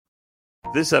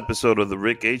This episode of The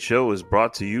Rick H. Show is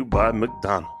brought to you by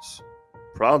McDonald's,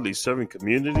 proudly serving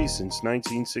community since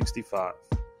 1965.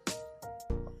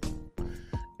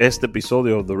 Este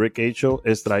episodio de The Rick H. Show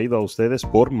es traído a ustedes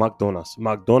por McDonald's.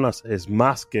 McDonald's es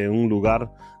más que un lugar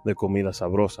de comida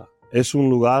sabrosa. Es un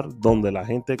lugar donde la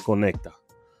gente conecta.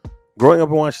 Growing up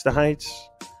in Washington Heights,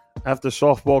 after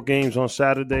softball games on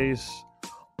Saturdays,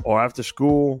 or after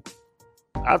school,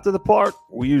 after the park,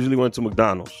 we usually went to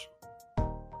McDonald's.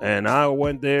 And I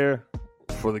went there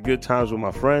for the good times with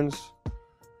my friends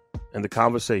and the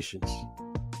conversations.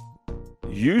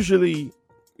 Usually,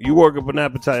 you work up an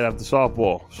appetite after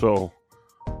softball. So,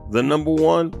 the number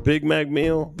one Big Mac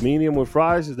meal, medium with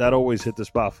fries, that always hit the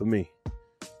spot for me.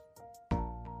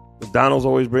 McDonald's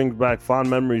always brings back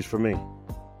fond memories for me.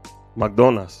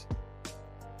 McDonald's.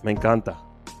 Me encanta.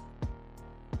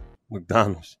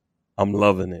 McDonald's. I'm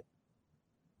loving it.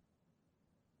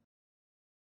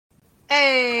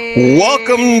 Hey.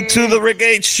 Welcome to the Rick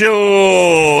H.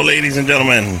 Show, ladies and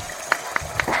gentlemen.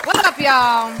 What's up,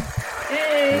 y'all?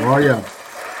 Hey. How are you?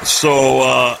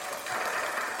 So,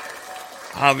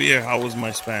 Javier, how was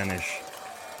my Spanish?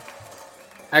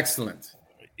 Excellent.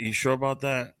 You sure about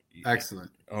that?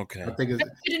 Excellent. Okay. You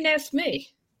didn't ask me.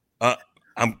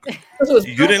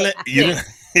 You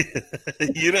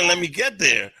didn't let me get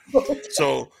there.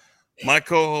 So, my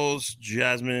co-host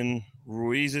Jasmine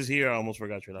Ruiz is here. I almost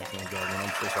forgot your last name, Jasmine. I'm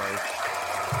so sorry.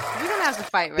 We don't have to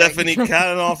fight, right? Stephanie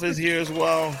Calinoff is here as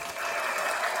well.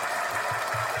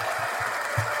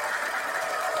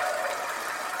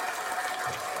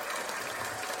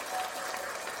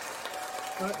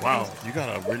 Wow, you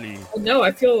got a really... No,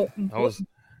 I feel... That was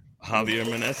Javier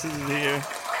Menses is here.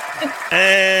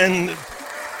 And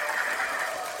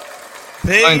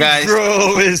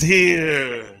Pedro is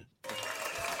here.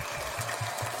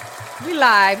 We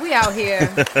live. We out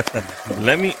here.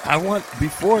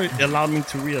 Before it allowed me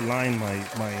to realign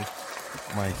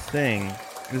my thing.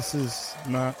 This is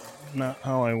not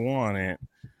how I want it.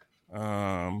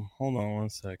 Hold on one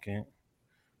second.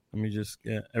 Let me just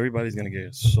everybody's gonna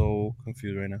get so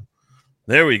confused right now.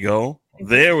 There we go.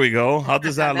 How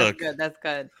does that look? That's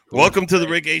good. Welcome to the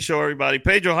Rick A. Show, everybody.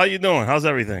 Pedro, how you doing? How's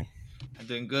everything? I'm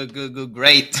doing good,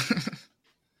 great.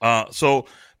 So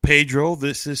Pedro,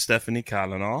 this is Stephanie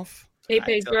Calinoff. Hey,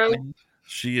 Pedro.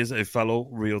 She is a fellow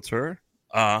realtor.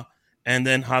 And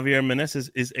then Javier Menses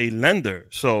is a lender.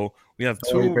 So we have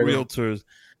two realtors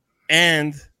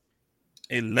and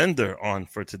a lender on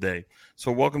for today. So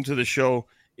welcome to the show.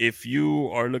 If you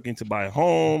are looking to buy a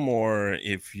home, or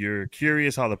if you're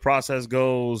curious how the process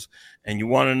goes and you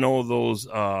want to know those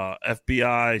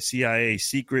FBI, CIA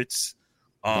secrets,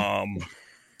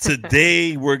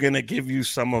 today we're going to give you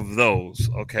some of those,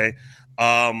 okay?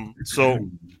 So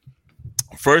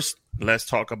first, let's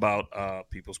talk about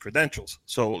people's credentials.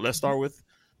 So let's start with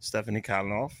Stephanie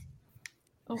Calinoff.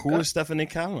 Who is Stephanie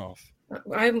Calinoff?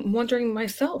 I'm wondering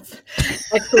myself.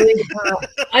 Actually,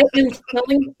 I've been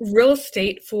selling real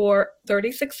estate for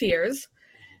 36 years,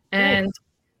 and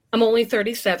I'm only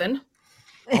 37.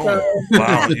 Oh, so,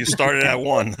 wow. You started at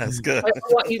 1. That's good. I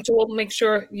want you to all make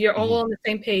sure you're all on the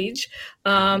same page.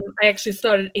 I actually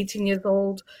started at 18 years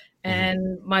old,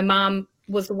 and my mom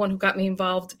was the one who got me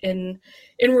involved in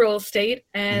real estate.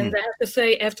 And I have to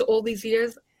say, after all these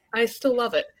years, I still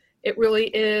love it. It really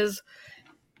is.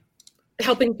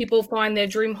 Helping people find their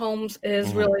dream homes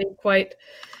is really quite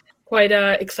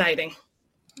exciting.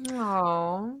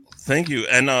 Oh, thank you.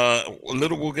 And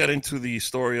we'll get into the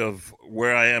story of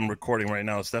where I am recording right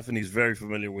now. Stephanie's very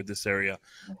familiar with this area.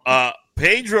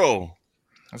 Pedro,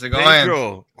 how's it going?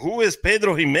 Pedro, who is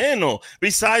Pedro Jimeno?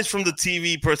 Besides from the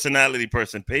TV personality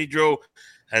person, Pedro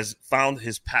has found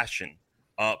his passion.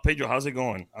 Pedro, how's it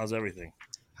going? How's everything?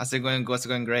 How's it going? It's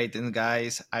going great. And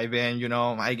guys, I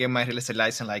get my real estate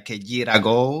license like a year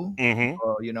ago.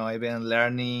 So, I've been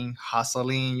learning,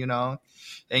 hustling,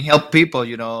 and help people,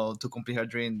 to complete her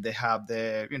dream. They have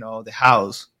the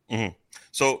house.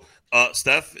 So,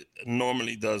 Steph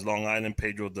normally does Long Island,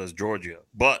 Pedro does Georgia,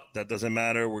 but that doesn't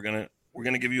matter. We're gonna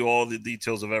give you all the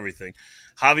details of everything.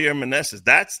 Javier Menses,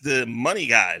 that's the money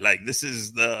guy. Like, this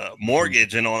is the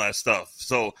mortgage and all that stuff.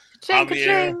 So,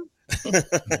 Javier.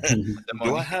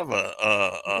 Do I have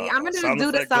I'm going to do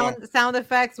the sound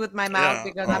effects with my mouth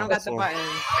because I don't got the button.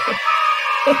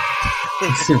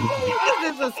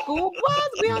 Is this a school bus?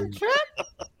 We on trip?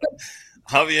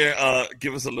 Javier,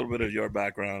 give us a little bit of your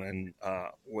background and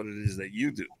what it is that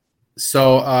you do.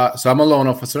 So I'm a loan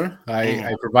officer.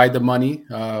 I provide the money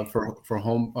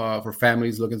for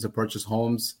families looking to purchase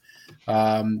homes,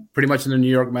 pretty much in the New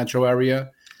York metro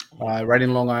area. Right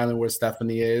in Long Island where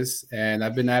Stephanie is, and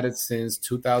I've been at it since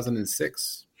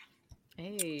 2006.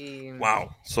 Hey.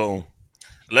 Wow. So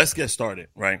let's get started,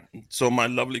 right? So my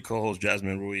lovely co-host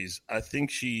Jasmine Ruiz, I think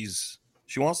she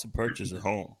wants to purchase a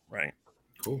home, right?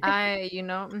 Cool. Talk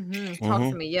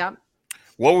to me. Yep.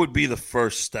 What would be the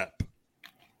first step?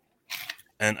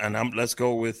 And let's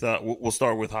go with we'll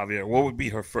start with Javier. What would be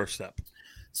her first step?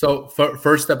 So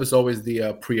first step is always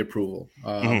the pre-approval,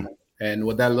 and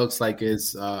what that looks like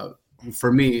is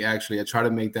for me actually, I try to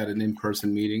make that an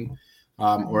in-person meeting,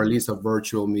 or at least a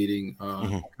virtual meeting,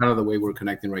 kind of the way we're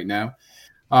connecting right now.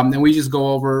 And we just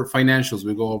go over financials.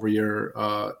 We go over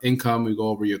your income. We go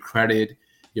over your credit,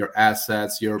 your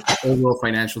assets, your overall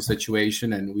financial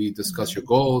situation, and we discuss your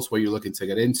goals, what you're looking to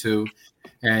get into,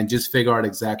 and just figure out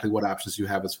exactly what options you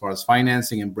have as far as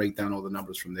financing and break down all the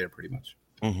numbers from there pretty much.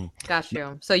 Got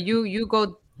you. So you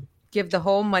go give the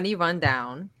whole money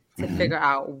rundown to figure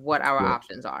out what our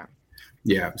options are.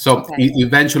 Yeah. So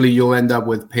eventually you'll end up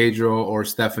with Pedro or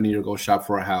Stephanie to go shop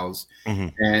for a house,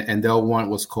 and they'll want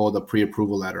what's called a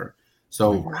pre-approval letter.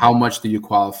 So how much do you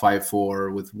qualify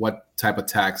for, with what type of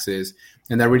taxes?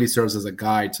 And that really serves as a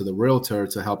guide to the realtor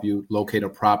to help you locate a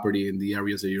property in the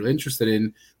areas that you're interested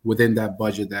in within that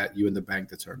budget that you and the bank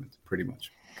determined, pretty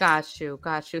much. Got you.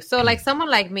 So like someone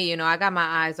like me, I got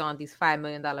my eyes on these $5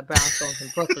 million brownstones in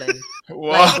Brooklyn.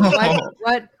 Like,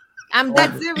 what? I'm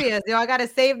that serious. I got to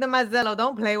save them at Zillow.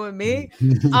 Don't play with me.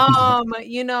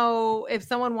 If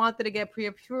someone wanted to get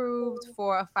pre-approved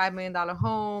for a $5 million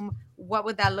home, what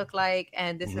would that look like?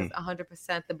 And this is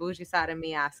 100% the bougie side of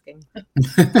me asking.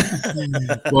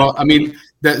 Well, I mean,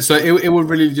 so it would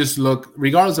really just look,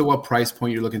 regardless of what price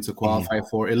point you're looking to qualify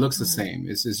for, it looks the same.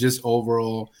 It's just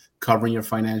overall covering your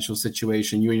financial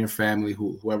situation, you and your family,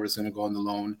 whoever's going to go on the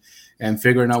loan, and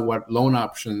figuring out what loan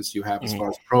options you have as far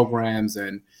as programs,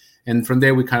 and from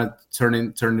there we kind of turn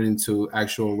it into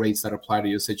actual rates that apply to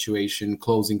your situation,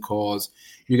 closing costs.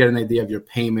 You get an idea of your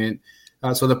payment.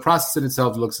 So the process in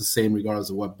itself looks the same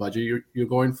regardless of what budget you're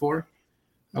going for,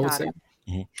 I would say.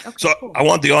 Okay, so cool. I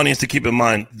want the audience to keep in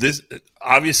mind this.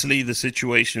 Obviously, the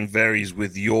situation varies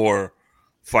with your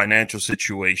financial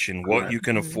situation, what you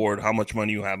can afford, how much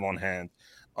money you have on hand.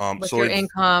 What's your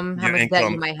income, how much debt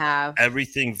you might have.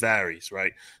 Everything varies,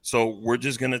 right? So we're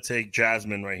just going to take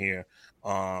Jasmine right here.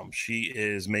 She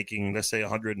is making, let's say,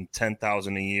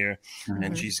 $110,000 a year,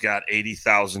 and she's got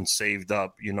 $80,000 saved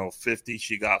up. 50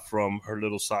 she got from her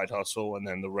little side hustle, and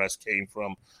then the rest came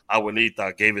from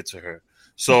Abuelita, gave it to her.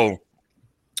 So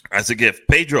as a gift,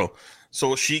 Pedro.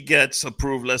 So she gets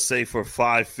approved, let's say, for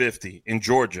 $550 in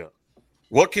Georgia.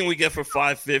 What can we get for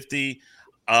 $550?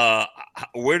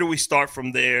 Where do we start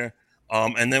from there?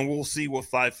 And then we'll see what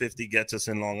 $550 gets us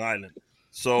in Long Island.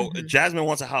 So Jasmine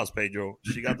wants a house, Pedro.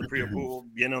 She got the pre-approval.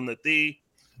 Viene donde ti.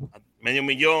 Medio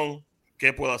millón.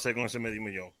 ¿Qué puedo hacer con ese medio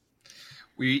millón?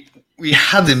 We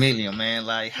had the million, man.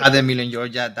 Like, had the million in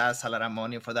Georgia. That's a lot of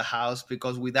money for the house,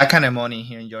 because with that kind of money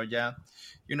here in Georgia,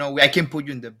 I can put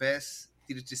you in the best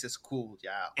theater school.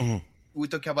 Yeah. We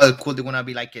talk about the school. They're gonna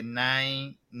be like a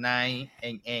 9, 9,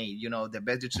 and 8. The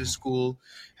best theater school.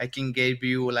 I can give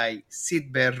you like 6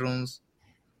 bedrooms.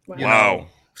 Wow.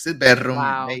 6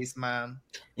 bedroom, basement.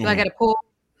 Do I get a pool?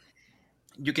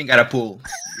 You can get a pool.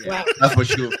 Yeah, that's for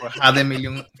sure. For half a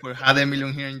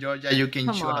million here in Georgia, you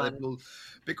can show have a pool.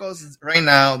 Because right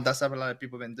now, that's what a lot of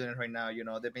people have been doing right now.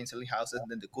 They've been selling houses, and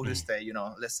then the could stay.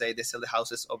 Let's say they sell the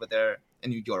houses over there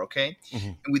in New York, okay?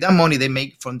 And with that money they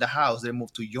make from the house, they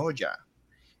move to Georgia,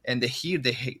 and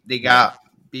they got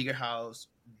bigger house,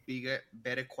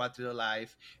 better quality of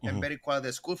life, and better quality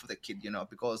of school for the kid.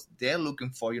 Because they're looking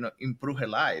for improve her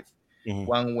life.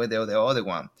 One way or the other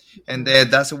one, and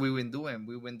that's what we've been doing.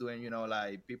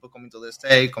 Like people coming to the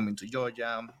state, coming to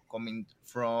Georgia, coming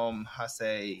from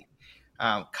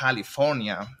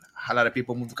California. A lot of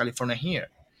people move to California here,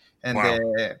 and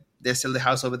they sell the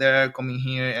house over there, coming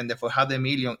here, and for $500,000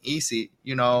 million easy,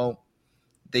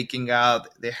 they can get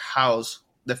the house,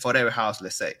 the forever house,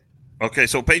 let's say. Okay,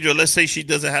 so Pedro, let's say she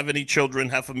doesn't have any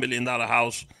children, $500,000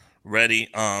 house ready.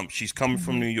 She's coming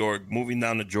from New York, moving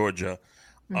down to Georgia.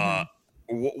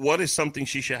 What is something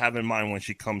she should have in mind when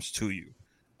she comes to you?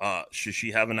 Should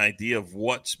she have an idea of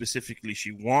what specifically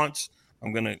she wants?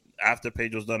 After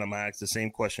Pedro's done, I'm going to ask the same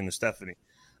question to Stephanie,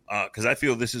 because I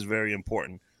feel this is very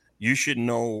important. You should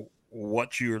know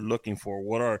what you're looking for.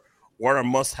 What are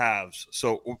must-haves?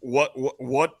 So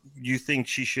what you think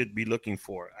she should be looking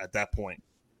for at that point?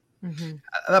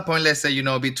 At that point, let's say,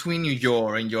 between New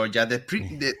York and Georgia,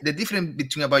 the difference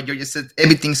between about Georgia is that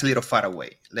everything's a little far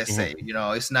away. Let's say,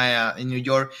 it's not in New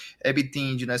York,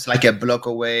 everything, it's like a block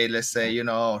away. Let's say,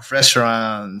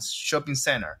 restaurants, shopping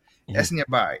center. It's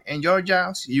nearby. In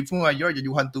Georgia, if you move to Georgia,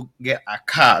 you want to get a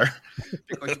car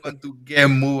because you want to get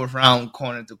moved around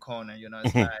corner to corner.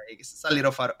 It's like it's a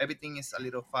little far. Everything is a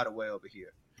little far away over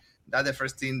here. That's the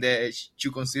first thing that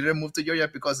you consider move to Georgia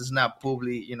because it's not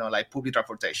public, like public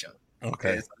transportation.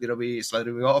 Okay. It's a little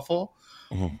bit awful.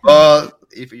 But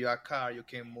if you have a car, you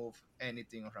can move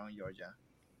anything around Georgia.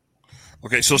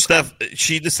 Okay, so Steph,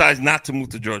 she decides not to move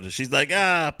to Georgia. She's like,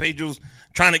 Pedro's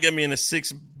trying to get me in a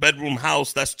 6-bedroom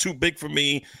house. That's too big for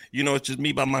me. It's just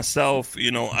me by myself.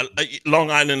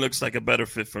 Long Island looks like a better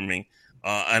fit for me.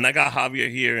 And I got Javier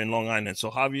here in Long Island.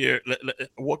 So Javier,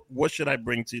 what should I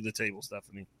bring to the table,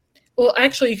 Stephanie? Well,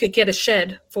 actually, you could get a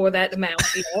shed for that amount.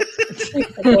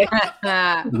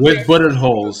 With bullet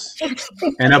holes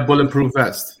and a bulletproof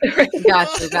vest.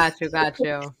 Got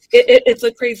you. It's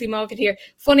a crazy market here.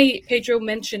 Funny, Pedro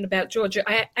mentioned about Georgia.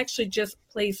 I actually just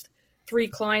placed 3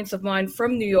 clients of mine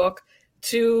from New York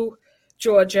to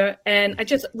Georgia, and I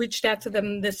just reached out to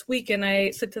them this week, and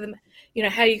I said to them,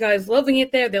 how you guys loving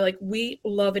it there? They're like, we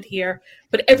love it here,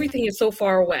 but everything is so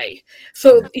far away.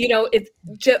 So, it's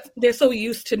just, they're so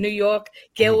used to New York,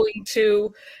 going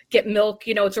to get milk,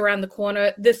 it's around the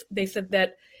corner. They said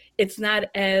that it's not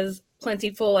as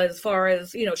plentiful as far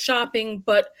as, shopping,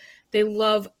 but they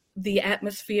love the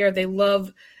atmosphere. They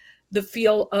love the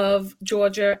feel of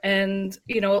Georgia. And,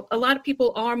 a lot of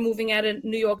people are moving out of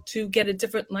New York to get a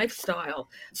different lifestyle.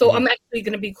 So I'm actually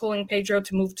going to be calling Pedro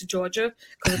to move to Georgia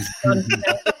because it's fun.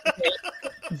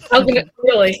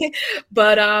 Really.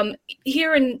 But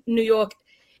here in New York,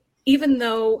 even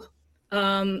though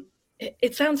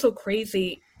it sounds so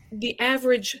crazy, the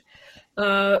average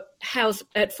house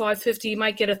at $550, you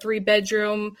might get a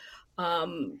 3-bedroom,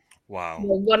 wow,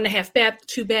 1.5 bath,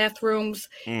 2 bathrooms.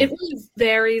 It really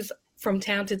varies from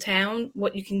town to town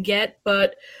what you can get,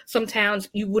 but some towns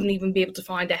you wouldn't even be able to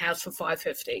find a house for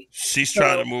 $550. She's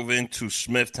trying to move into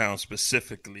Smithtown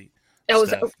specifically. Is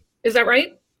that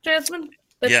right, Jasmine?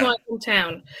 That's my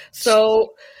hometown.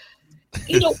 So,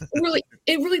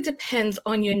 it really depends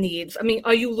on your needs. I mean,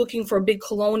 are you looking for a big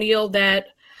colonial that,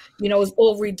 is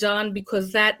all redone?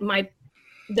 Because that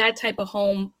type of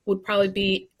home would probably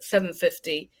be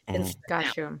 $750.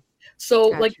 Got you.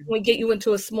 So, when we get you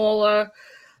into a smaller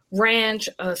ranch,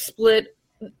 a split,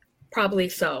 probably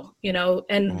so,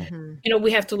 and, we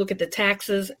have to look at the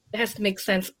taxes. It has to make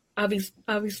sense.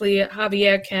 Obviously,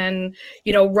 Javier can,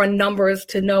 run numbers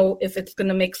to know if it's going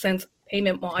to make sense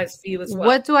payment-wise for you as well.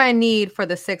 What do I need for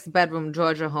the 6-bedroom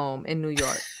Georgia home in New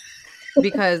York?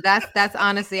 Because that's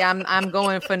honestly, I'm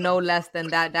going for no less than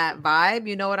that vibe.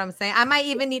 You know what I'm saying? I might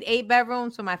even need 8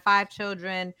 bedrooms for my 5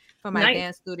 children, for my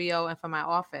dance studio, and for my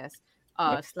office.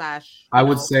 I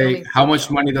would say, how much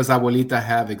money does Abuelita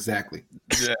have exactly?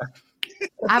 Yeah.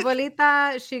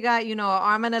 Abuelita, she got, an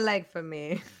arm and a leg for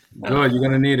me. Good, you're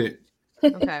gonna need it.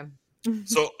 Okay.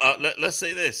 So let's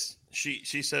say this.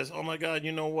 She says, "Oh my God,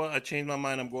 you know what? I changed my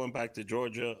mind. I'm going back to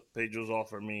Georgia. Pedro's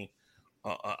offered me.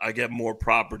 I get more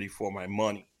property for my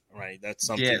money. Right? That's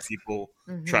something people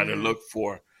try to look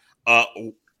for.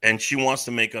 And she wants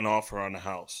to make an offer on the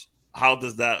house. What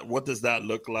does that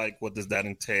look like? What does that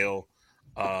entail?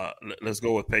 Let's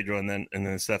go with Pedro and then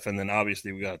Steph, and then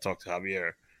obviously we got to talk to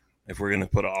Javier if we're going to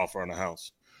put an offer on the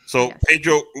house. So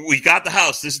Pedro, we got the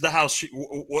house. This is the house.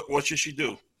 What should she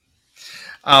do?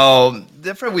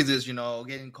 Different with this,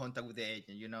 get in contact with the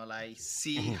agent,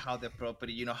 see how the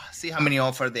property, see how many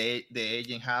offers the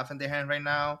agent have in their hand right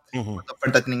now, cuánta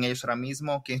oferta tienen ellos ahora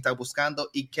mismo, quién está buscando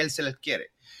y qué se les quiere.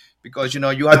 Because,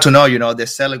 you have to know, the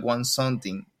seller wants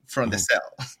something from the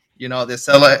seller. The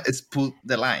seller is put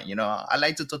the line, I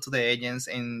like to talk to the agents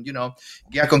and,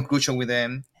 get a conclusion with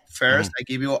them. First, I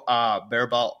give you a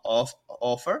verbal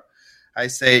offer. I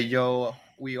say, I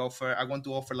want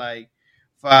to offer like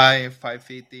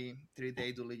 $550,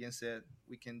 3-day due diligence. Said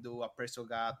we can do appraisal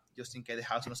gap just in case the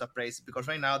house was appraised. Because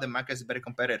right now the market is very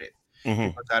competitive.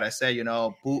 Because as I say,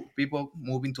 people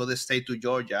moving to the state to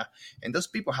Georgia, and those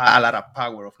people have a lot of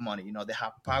power of money. They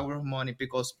have power of money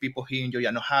because people here in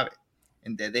Georgia don't have it,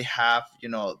 and they have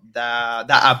that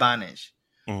advantage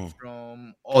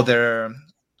from other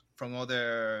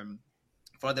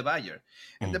for the buyer.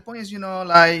 And the point is,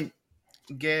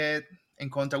 get in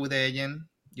contact with the agent.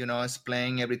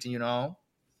 Explain everything, try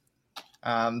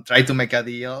to make a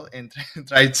deal and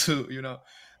try to, dale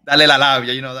la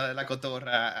labia, dale la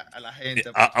cotorra a la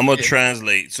gente. I'm going to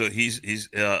translate. So he's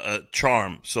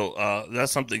charm. So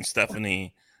that's something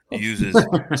Stephanie uses.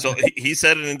 So he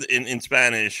said it in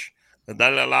Spanish.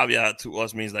 Dale la labia to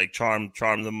us means like charm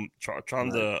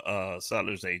the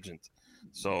seller's agent.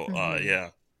 So, yeah.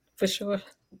 For sure.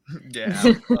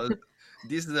 Yeah.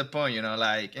 this is the point,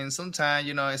 like, and sometimes,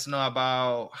 it's not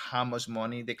about how much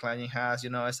money the client has,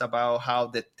 it's about how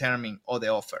determine all the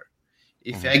offer.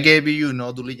 If I gave you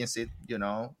no due diligence,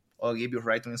 or give you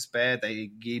right to inspect, I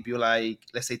give you like,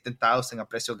 let's say 10,000 a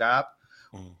precio gap,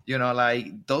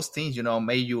 like those things,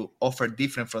 make you offer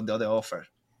different from the other offer.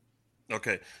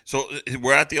 Okay, so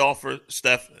we're at the offer,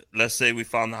 Steph. Let's say we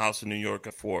found the house in New York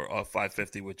at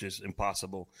 $550, which is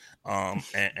impossible.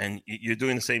 And you're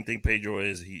doing the same thing Pedro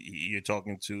is. You're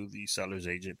talking to the seller's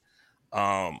agent.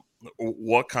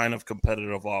 What kind of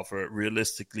competitive offer,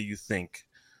 realistically, you think?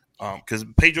 Because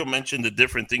Pedro mentioned the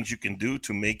different things you can do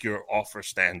to make your offer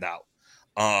stand out.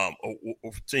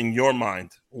 In your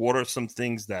mind, what are some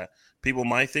things that people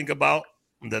might think about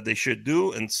that they should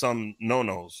do, and some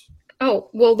no-nos?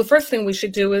 Oh, well, the first thing we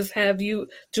should do is have you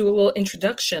do a little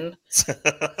introduction.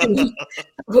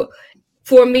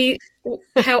 For me,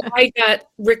 how I got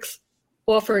Rick's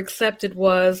offer accepted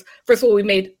was, first of all, we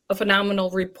made a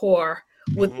phenomenal rapport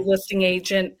with the listing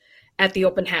agent at the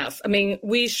open house. I mean,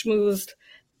 we schmoozed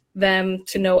them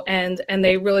to no end, and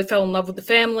they really fell in love with the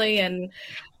family. And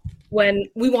when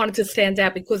we wanted to stand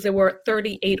out, because there were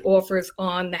 38 offers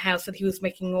on the house that he was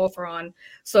making an offer on.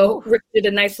 So Rick did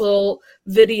a nice little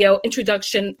video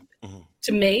introduction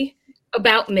to me,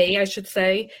 about me, I should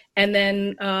say. And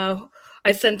then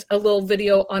I sent a little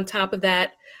video on top of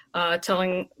that,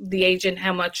 telling the agent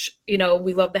how much, we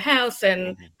love the house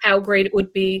and how great it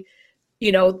would be,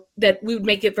 that we would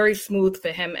make it very smooth for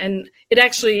him. And it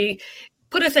actually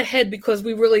put us ahead because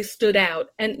we really stood out.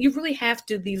 And you really have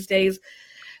to these days.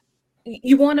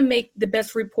 You want to make the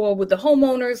best rapport with the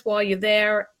homeowners while you're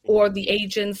there, or the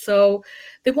agents. So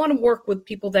they want to work with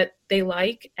people that they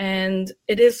like, and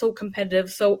it is so competitive.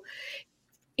 So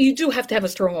you do have to have a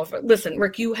strong offer. Listen,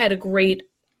 Rick, you had a great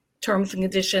terms and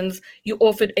conditions. You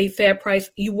offered a fair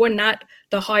price. You were not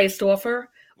the highest offer,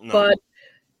 but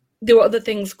there were other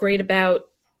things great about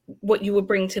what you would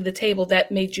bring to the table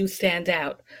that made you stand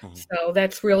out. So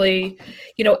that's really,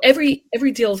 every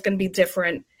deal is going to be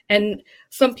different. And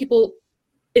some people,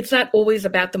 it's not always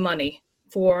about the money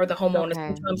for the homeowners.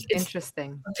 Okay. Sometimes it's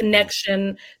Interesting. a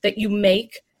connection that you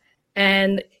make.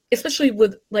 And especially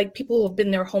with like people who have been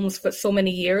in their homes for so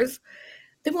many years,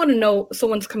 they want to know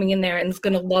someone's coming in there and is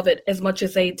going to love it as much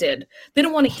as they did. They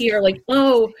don't want to hear like,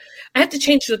 oh, I have to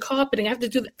change the carpeting, I have to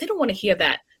do that. They don't want to hear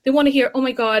that. They want to hear, oh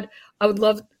my God, I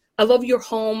love your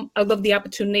home. I love the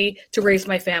opportunity to raise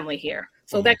my family here.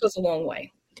 So that goes a long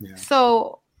way. Yeah.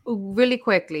 So really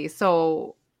quickly,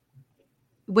 so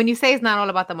when you say it's not all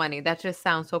about the money, that just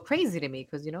sounds so crazy to me,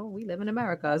 because we live in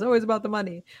America. It's always about the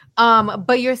money.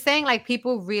 But you're saying like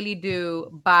people really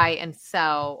do buy and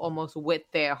sell almost with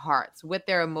their hearts, with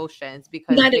their emotions,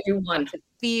 because Not they everyone want to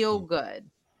feel good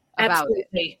about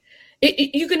Absolutely.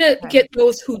 You're gonna get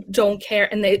those who don't care,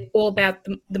 and they're all about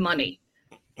the money.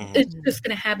 It's just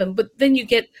gonna happen. But then you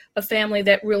get a family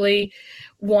that really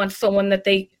wants someone that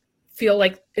they feel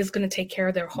like is going to take care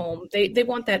of their home. They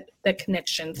want that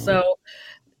connection. So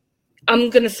I'm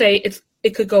going to say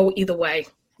it could go either way.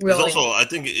 Really. It's also, I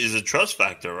think, is a trust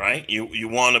factor, right? You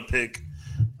want to pick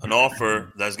an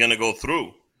offer that's going to go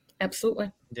through.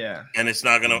 Absolutely. Yeah. And it's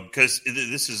not going to, because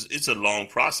it's a long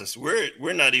process. We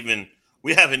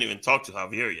haven't even talked to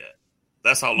Javier yet.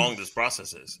 That's how long this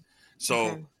process is.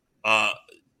 So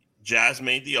Jazz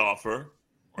made the offer,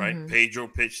 right? Pedro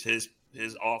pitched his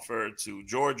offer to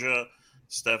Georgia.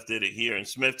 Steph did it here in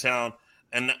Smithtown.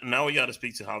 And now we got to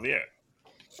speak to Javier.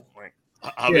 Right.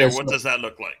 Javier, what does that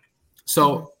look like?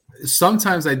 So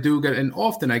sometimes I do get, and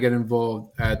often I get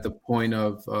involved at the point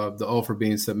of the offer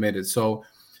being submitted. So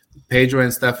Pedro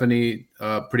and Stephanie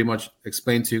pretty much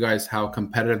explained to you guys how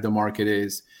competitive the market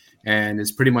is, and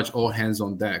it's pretty much all hands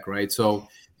on deck, right? So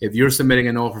if you're submitting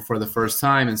an offer for the first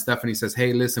time and Stephanie says,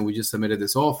 hey, listen, we just submitted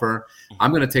this offer,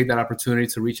 I'm going to take that opportunity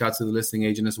to reach out to the listing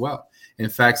agent as well. In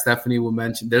fact, Stephanie will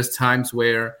mention there's times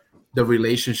where the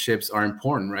relationships are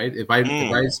important, right? If I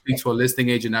speak to a listing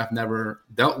agent I've never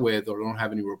dealt with or don't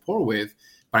have any rapport with,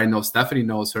 but I know Stephanie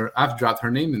knows her, I've dropped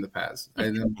her name in the past.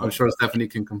 And I'm sure Stephanie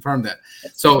can confirm that.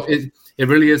 So it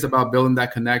really is about building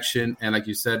that connection and, like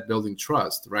you said, building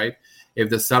trust, right? If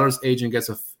the seller's agent gets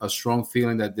a strong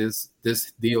feeling that this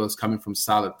deal is coming from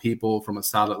solid people, from a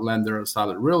solid lender, a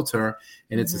solid realtor,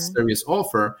 and it's a serious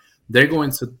offer, they're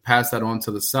going to pass that on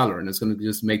to the seller, and it's going to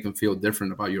just make them feel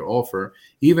different about your offer,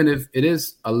 even if it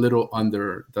is a little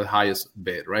under the highest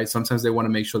bid, right? Sometimes they want to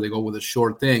make sure they go with a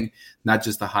short thing, not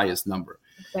just the highest number.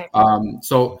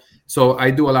 Exactly. So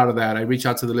I do a lot of that. I reach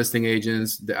out to the listing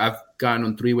agents. I've gotten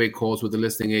on 3-way calls with the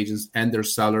listing agents and their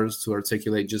sellers to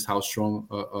articulate just how strong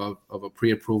of a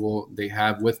pre-approval they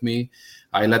have with me.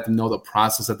 I let them know the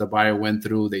process that the buyer went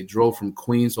through. They drove from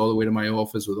Queens all the way to my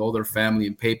office with all their family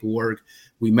and paperwork.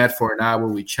 We met for an hour.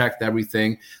 We checked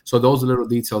everything. So those little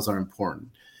details are important.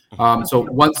 So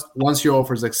once your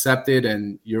offer is accepted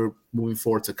and you're moving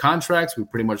forward to contracts, we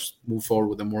pretty much move forward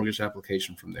with the mortgage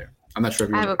application from there. I'm not sure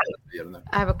if I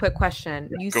have a quick question.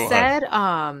 You said,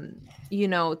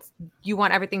 you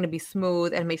want everything to be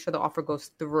smooth and make sure the offer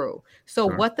goes through. So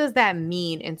what does that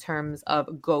mean in terms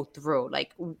of go through?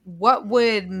 Like, what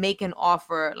would make an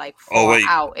offer like fall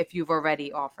out if you've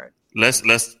already offered? Let's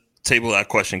table that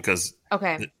question because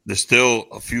there's still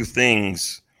a few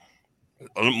things,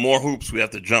 more hoops we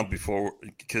have to jump before,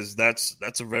 because that's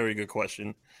a very good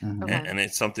question, and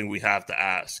it's something we have to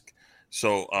ask.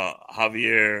 So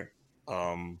Javier,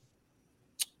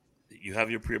 you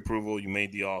have your pre-approval, you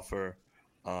made the offer.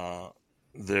 So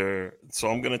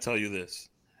I'm going to tell you this.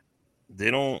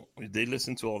 They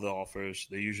listen to all the offers.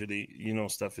 They usually,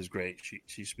 Steph is great.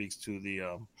 She speaks to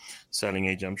the selling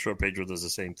agent. I'm sure Pedro does the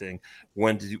same thing.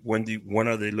 When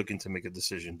are they looking to make a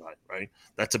decision by, right?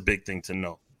 That's a big thing to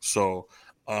know. So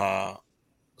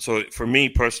for me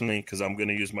personally, because I'm going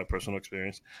to use my personal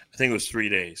experience, I think it was 3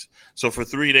 days. So for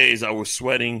 3 days, I was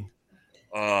sweating,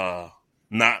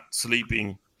 not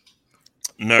sleeping,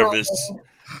 nervous,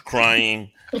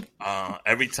 crying.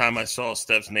 Every time I saw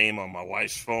Steph's name on my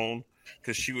wife's phone,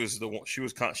 because she was the one,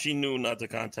 she knew not to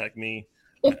contact me.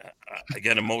 I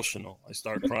get emotional. I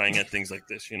start crying at things like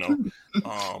this,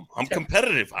 I'm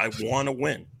competitive. I want to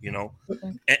win,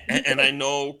 and I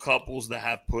know couples that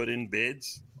have put in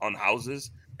bids on houses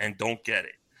and don't get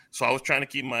it. So I was trying to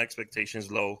keep my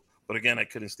expectations low, but again, I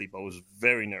couldn't sleep. I was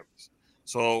very nervous.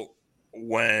 So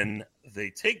when they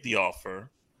take the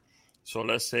offer, so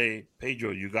let's say,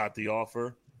 Pedro, you got the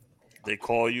offer. They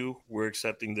call you. We're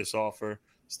accepting this offer.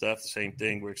 Steph, the same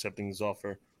thing. We're accepting this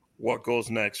offer. What goes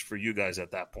next for you guys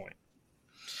at that point?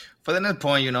 For the next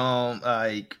point,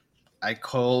 like I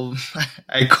call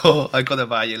the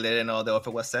buyer, let them know the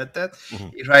offer was accepted.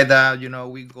 It's right that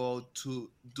we go to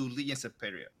due diligence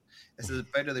period. This is the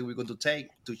period that we're going to take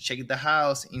to check the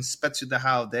house, inspect the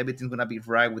house. Everything's gonna be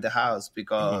right with the house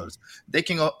because they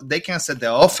can set the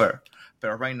offer.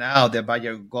 But right now, the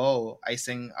buyer I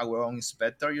send our own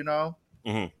inspector,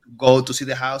 go to see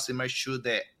the house and make sure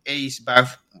the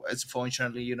HVAC is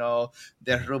functionally,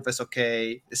 the roof is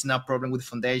okay. It's not a problem with the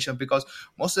foundation because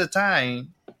most of the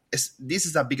time, this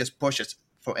is the biggest purchase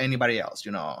for anybody else.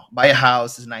 Buy a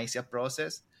house is an easier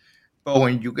process. But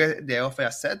when you get the offer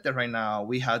accepted right now,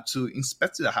 we have to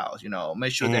inspect the house,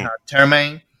 make sure they have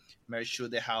termite, make sure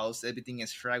the house, everything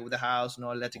is right with the house,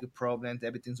 no electrical problems,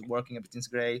 everything's working, everything's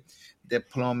great, the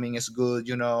plumbing is good,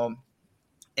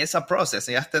 It's a process.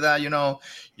 And after that,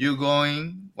 you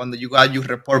going, when you got your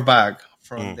report back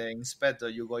from the inspector,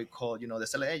 you go call, the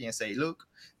seller agent and say, look,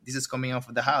 this is coming off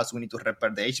of the house. We need to repair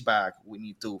the HVAC. We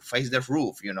need to face the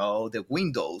roof, the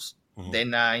windows. They're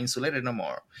not insulated no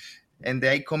more. And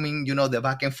they coming, the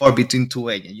back and forth between two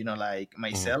agents, like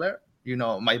my seller,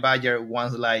 my buyer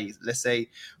wants like, let's say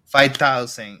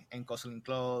 5,000 and costing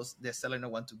close. The seller don't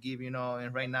want to give,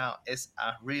 and right now it's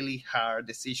a really hard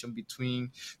decision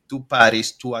between two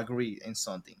parties to agree on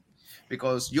something.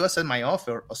 Because you accept my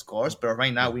offer, of course, but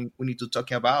right now we need to talk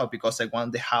about because I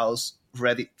want the house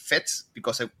ready fits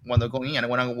because I want to go in and I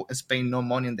want to spend no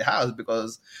money in the house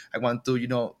because I want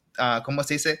to, como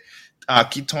se dice,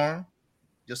 keep turn.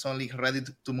 Just only ready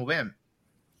to move in.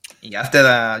 And after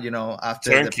that,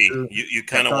 after turnkey, you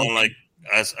kind of want like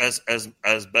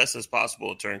as best as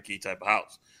possible a turnkey type of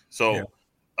house. So,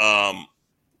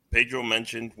 Pedro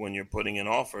mentioned when you're putting in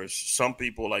offers, some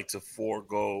people like to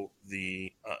forego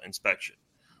the inspection.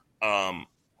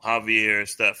 Javier,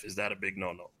 Steph, is that a big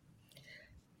no-no?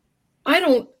 I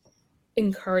don't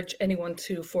encourage anyone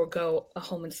to forego a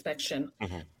home inspection.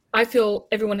 I feel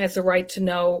everyone has the right to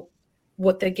know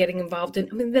what they're getting involved in.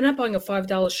 I mean, they're not buying a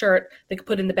 $5 shirt they could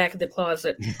put in the back of the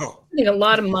closet. No. Spending a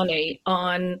lot of money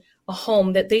on a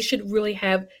home that they should really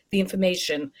have the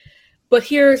information. But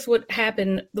here's what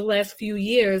happened the last few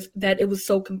years, that it was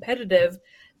so competitive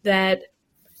that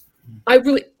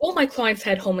all my clients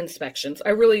had home inspections. I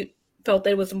really felt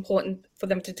that it was important for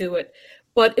them to do it,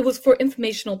 but it was for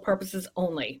informational purposes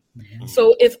only.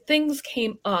 So if things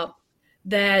came up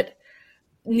that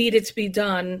needed to be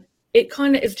done, it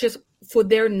kind of is just for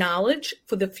their knowledge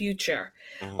for the future.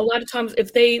 A lot of times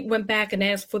if they went back and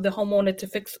asked for the homeowner to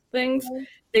fix things,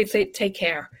 they'd say, take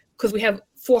care, because we have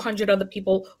 400 other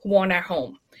people who want our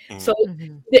home. So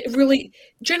it really,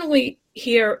 generally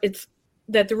here, it's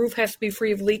that the roof has to be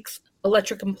free of leaks,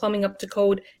 electric and plumbing up to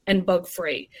code, and bug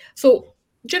free. So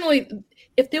generally,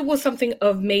 if there was something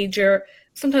of major,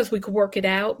 sometimes we could work it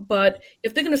out. But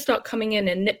if they're going to start coming in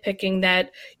and nitpicking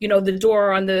that, the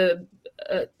door on the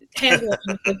handle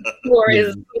on the door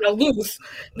is loose,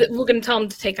 that we're going to tell them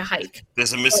to take a hike.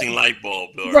 There's a missing light bulb.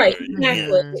 Right,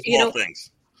 exactly. Small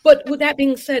things. But with that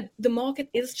being said, the market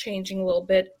is changing a little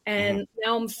bit. And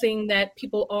now I'm seeing that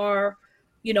people are,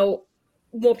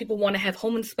 more people want to have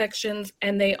home inspections,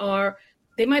 and they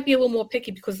might be a little more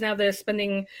picky because now they're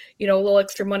spending, a little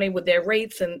extra money with their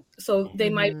rates. And so they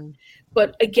might,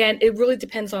 but again, it really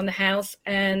depends on the house.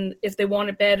 And if they want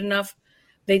it bad enough,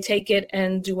 they take it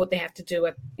and do what they have to do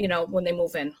when they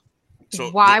move in. So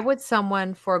why would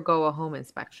someone forego a home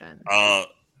inspection?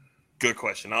 Good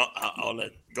question. I'll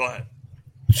go ahead.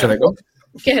 Should I go?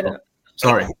 Get it.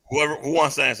 Sorry. Who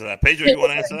wants to answer that? Pedro, you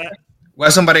want to answer that? Why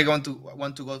somebody want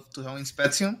to go to home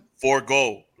inspection?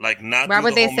 Forgo, like not. Why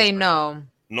would they say no?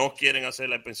 No quieren hacer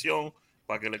la inspección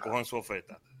para que le cojan su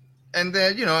oferta. And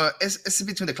then it's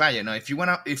between the client.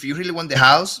 If you really want the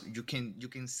house, you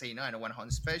can say no. I don't want a home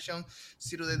inspection.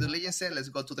 See to the diligence. Let's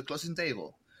go to the closing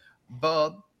table.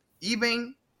 But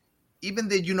even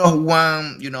the who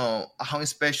want a home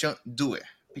inspection, do it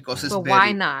because it's. But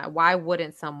why not? Why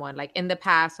wouldn't someone, like in the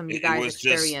past from you guys'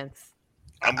 experience?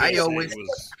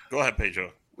 Go ahead,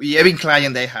 Pedro. Every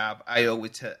client they have, I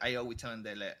always tell them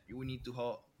that we need to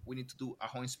do a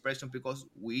home inspection because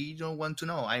we don't want to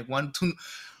know. I want to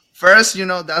first,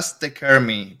 that's the care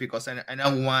me because I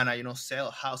don't want to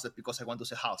sell houses because I want to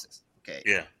sell houses. Okay.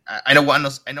 Yeah. I don't want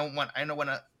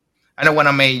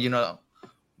to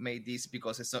make this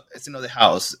because it's not the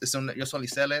house. It's not, just only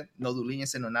sell it, no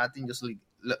diligence, no nothing. Just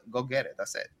go get it.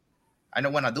 That's it. I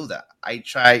don't want to do that. I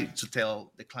try to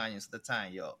tell the clients at the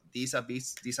time, these are big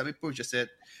purchases.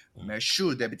 Make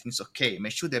sure that everything's okay.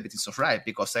 Make sure that everything's all right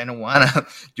because I don't want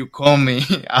you call me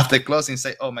after closing and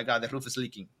say, oh my God, the roof is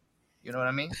leaking. You know what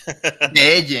I mean? The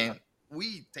agent,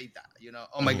 we take that,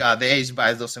 oh my God, the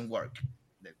HVAC doesn't work.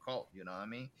 They call, you know what I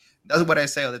mean? That's what I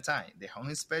say all the time. The home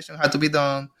inspection has to be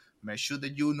done. Make sure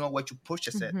that you know what you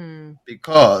purchased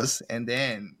because, and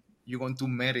then you're going to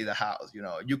marry the house.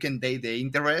 You can date the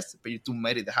interest, but you to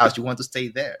marry the house. You want to stay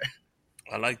there.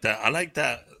 I like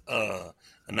that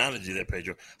analogy there,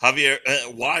 Pedro. Javier,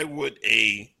 why would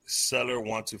a seller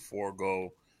want to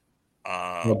forego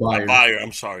a buyer?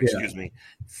 I'm sorry, excuse me,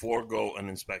 forego an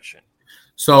inspection.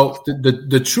 So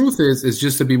the truth is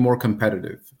just to be more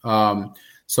competitive.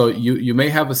 So you may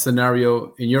have a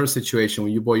scenario in your situation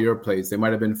when you bought your place. There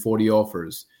might have been 40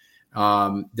 offers.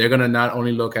 They're going to not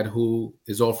only look at who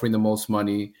is offering the most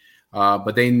money,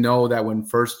 but they know that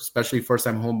especially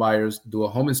first-time home buyers do a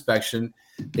home inspection,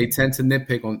 they tend to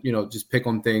nitpick on, just pick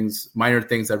on minor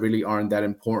things that really aren't that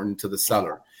important to the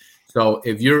seller. So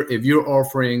if you're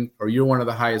offering or you're one of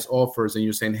the highest offers and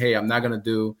you're saying, hey, I'm not going to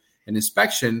do an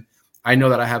inspection, I know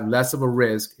that I have less of a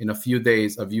risk in a few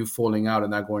days of you falling out and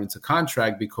not going into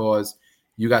contract because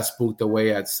you got spooked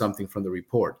away at something from the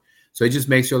report. So it just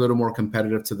makes you a little more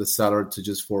competitive to the seller to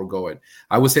just forego it.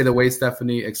 I would say the way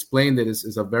Stephanie explained it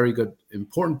is a very good,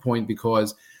 important point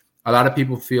because a lot of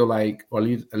people feel like, or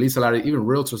at least a lot of even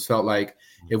realtors felt like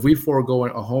if we forego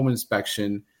a home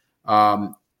inspection,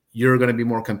 you're going to be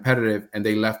more competitive, and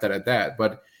they left it at that.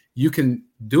 But you can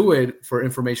do it for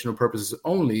informational purposes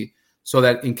only so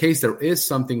that in case there is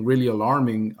something really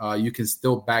alarming, you can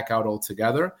still back out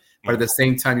altogether. But at the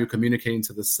same time, you're communicating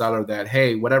to the seller that,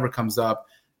 hey, whatever comes up,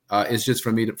 it's just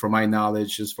for my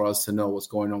knowledge, just for us to know what's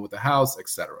going on with the house,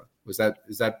 etc. Is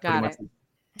that pretty much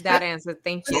that answer?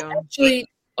 Thank you. Actually,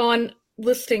 on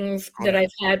listings that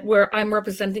I've had where I'm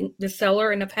representing the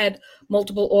seller and I've had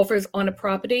multiple offers on a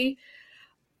property,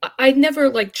 I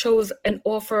never chose an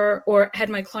offer or had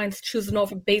my clients choose an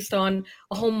offer based on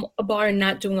a buyer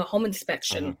not doing a home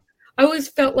inspection. I always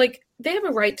felt like they have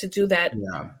a right to do that.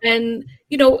 Yeah. And,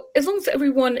 as long as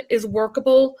everyone is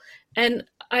workable, and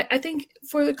I think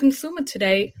for the consumer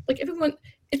today, everyone,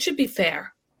 it should be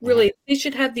fair. Really, they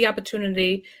should have the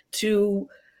opportunity to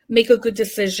make a good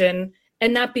decision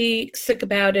and not be sick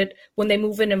about it when they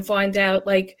move in and find out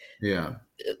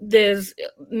there's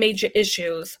major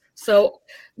issues. So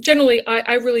generally,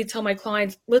 I really tell my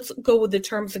clients, let's go with the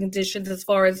terms and conditions as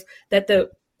far as that the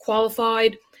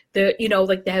qualified, they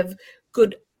have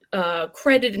good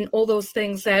credit and all those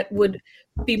things that would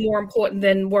be more important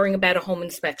than worrying about a home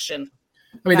inspection.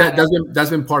 I mean, that's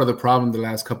been part of the problem the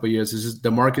last couple of years. Is just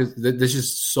the market. There's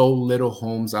just so little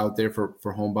homes out there for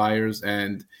home buyers,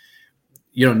 and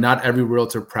not every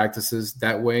realtor practices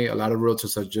that way. A lot of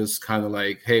realtors are just kind of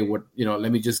like, hey,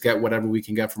 let me just get whatever we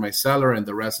can get for my seller, and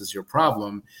the rest is your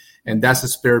problem. And that's the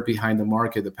spirit behind the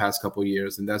market the past couple of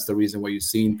years. And that's the reason why you've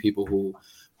seen people who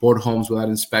bought homes without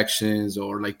inspections,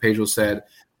 or like Pedro said,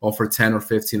 offer 10 or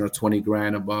 15 or 20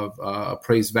 grand above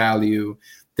appraised value,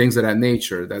 things of that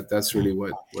nature. That's really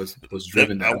what was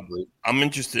driven that. I'm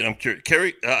interested. I'm curious.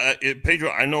 Kerry,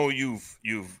 Pedro, I know you've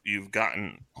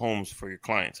gotten homes for your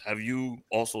clients. Have you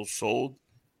also sold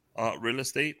real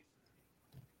estate?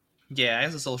 Yeah, I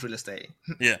also sold real estate.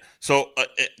 Yeah. So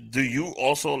do you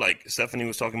also, like Stephanie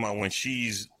was talking about, when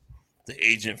she's the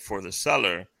agent for the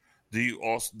seller,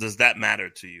 does that matter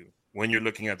to you when you're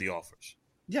looking at the offers?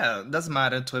 Yeah, that's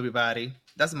matter to everybody.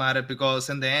 That's matter because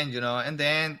in the end,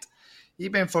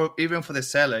 even for the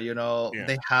seller,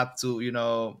 they have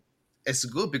to, it's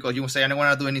good because you say, I don't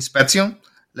want to do an inspection.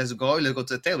 Let's go to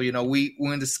the table. We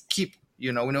want to skip, we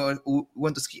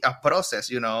want to skip a process,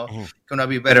 gonna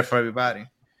be better for everybody.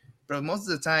 But most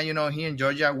of the time, here in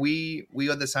Georgia, we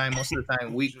all the time, most of the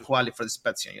time, we qualify for the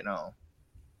inspection,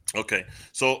 Okay,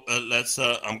 so let's.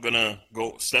 I'm gonna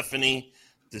go, Stephanie.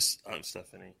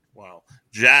 Stephanie. Wow,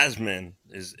 Jasmine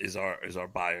is our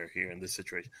buyer here in this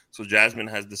situation. So Jasmine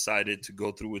has decided to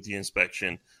go through with the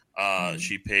inspection.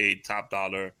 She paid top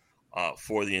dollar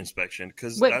for the inspection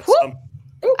because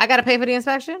I gotta pay for the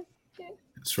inspection.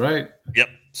 That's right. Yep.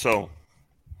 So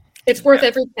it's worth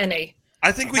every penny.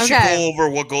 I think we should go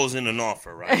over what goes in an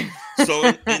offer, right?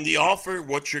 So in the offer,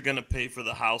 what you're going to pay for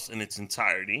the house in its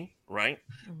entirety, right?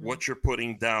 Mm-hmm. What you're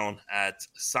putting down at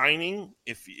signing,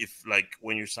 if like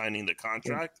when you're signing the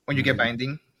contract. When you get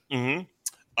binding. Mm-hmm.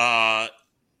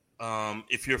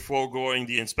 If you're foregoing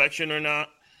the inspection or not.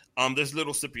 There's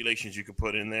little stipulations you can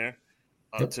put in there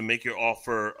to make your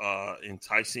offer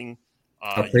enticing.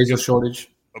 Appraisal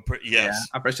shortage. Yes. Yeah,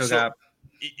 appraisal gap.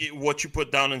 What you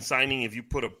put down in signing, if you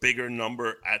put a bigger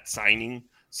number at signing,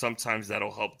 sometimes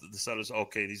that'll help the sellers.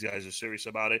 Okay, these guys are serious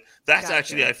about it. That's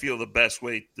actually, I feel, the best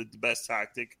way, the best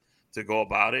tactic to go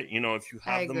about it. If you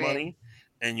have the money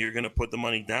and you're going to put the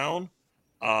money down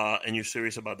and you're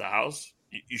serious about the house,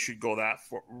 you should go that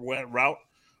route.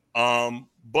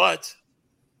 But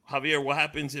Javier, what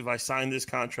happens if I sign this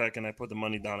contract and I put the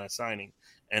money down at signing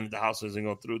and the house doesn't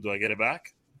go through? Do I get it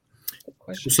back?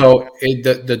 So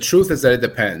the truth is that it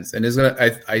depends, and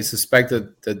I suspect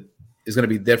that it's gonna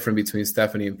be different between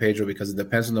Stephanie and Pedro because it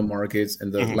depends on the markets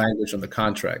and the language on the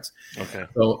contracts. Okay.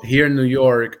 So here in New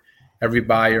York, every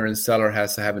buyer and seller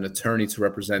has to have an attorney to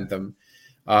represent them.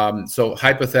 So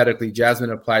hypothetically,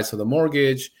 Jasmine applies for the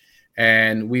mortgage,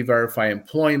 and we verify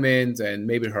employment, and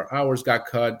maybe her hours got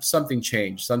cut, something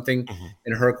changed, something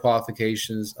in her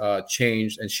qualifications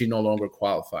changed, and she no longer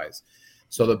qualifies.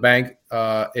 So the bank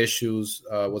issues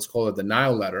what's called a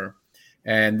denial letter,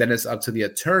 and then it's up to the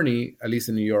attorney, at least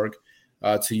in New York,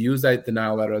 to use that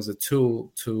denial letter as a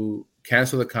tool to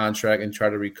cancel the contract and try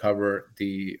to recover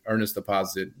the earnest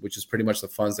deposit, which is pretty much the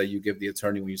funds that you give the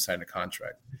attorney when you sign a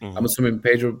contract. I'm assuming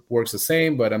Pedro works the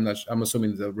same, but I'm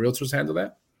assuming the realtors handle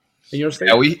that in your state.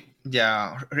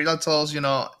 Realtors,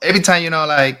 every time,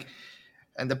 like,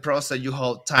 and the process, you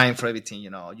hold time for everything,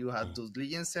 you have due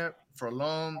diligence for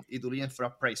loan, due diligence for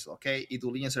appraisal, okay? Due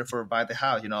diligence for buy the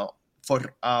house,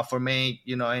 for make,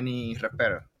 any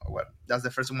repair. Well, that's the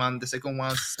first one. The second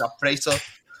one is appraisal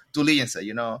due diligence,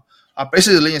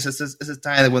 Appraisal due diligence is a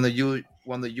time when you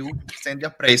send the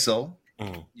appraisal,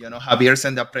 Javier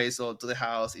send the appraisal to the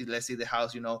house. Let's see the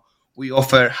house, we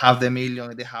offer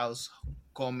 $500,000 in the house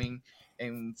coming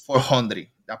in 400,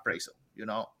 the appraisal,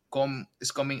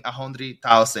 it's coming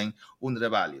 100,000 under the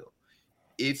value.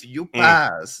 If you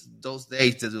pass those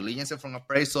days, the diligence from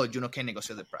appraisal, you can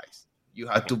negotiate the price. You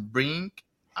have to bring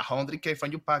 $100K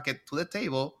from your pocket to the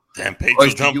table. Damn,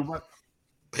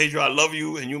 Pedro, I love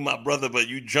you and you're my brother, but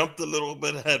you jumped a little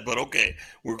bit ahead. But okay,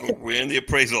 we're in the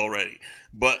appraisal already.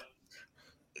 But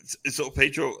so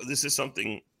Pedro, this is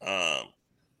something.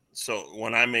 So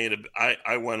when I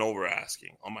went over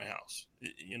asking on my house,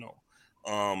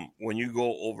 when you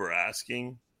go over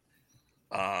asking,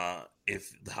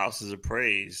 if the house is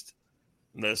appraised,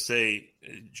 let's say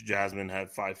Jasmine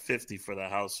had $550 for the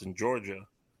house in Georgia,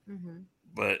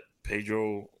 but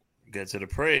Pedro gets it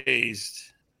appraised,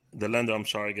 the lender,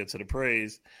 gets it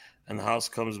appraised, and the house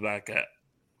comes back at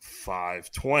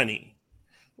 $520.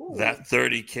 Ooh. That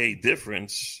 $30K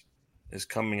difference is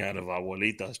coming out of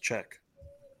Abuelita's check.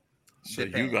 So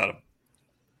you gotta.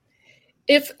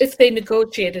 If they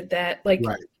negotiated that, like.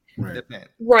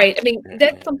 Right. I mean,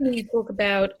 that's something you talk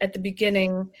about at the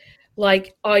beginning.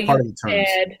 Like, are you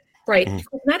bad? Right.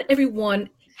 Because not everyone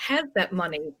has that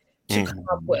money to come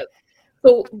up with.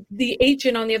 So the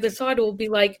agent on the other side will be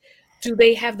like, do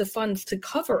they have the funds to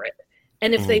cover it?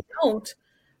 And if they don't,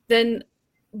 then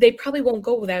they probably won't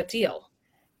go with that deal.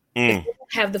 If they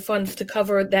don't have the funds to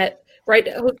cover that, right?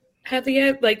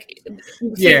 Javier, like,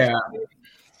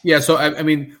 yeah. So I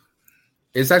mean,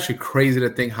 it's actually crazy to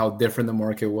think how different the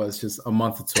market was just a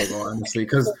month or two ago, honestly.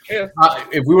 Because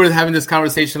if we were having this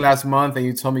conversation last month and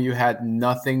you told me you had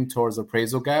nothing towards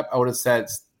appraisal gap, I would have said,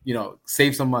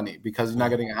 save some money because you're not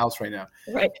getting a house right now.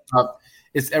 Right.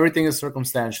 Everything is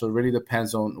circumstantial. It really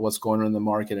depends on what's going on in the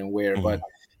market and where. But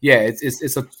yeah,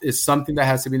 it's something that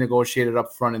has to be negotiated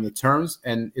up front in the terms,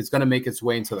 and it's going to make its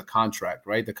way into the contract,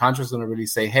 right? The contract is going to really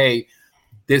say, hey,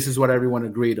 this is what everyone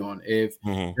agreed on. If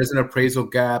there's an appraisal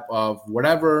gap of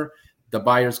whatever, the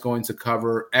buyer's going to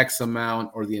cover X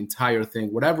amount or the entire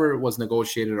thing, whatever was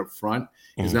negotiated up front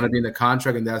is going to be in the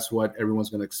contract, and that's what everyone's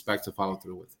going to expect to follow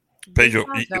through with. Pedro,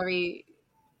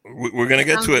 we're going to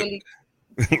get to it.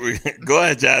 Go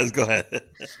ahead, Jazz. Go ahead.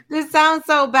 This sounds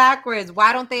so backwards.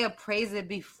 Why don't they appraise it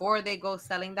before they go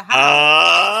selling the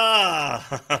house?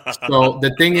 So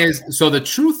the thing is, the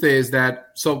truth is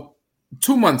that,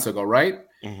 2 months ago, right?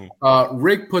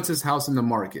 Rick puts his house in the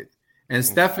market, and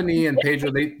Stephanie and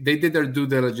Pedro, they did their due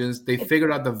diligence. They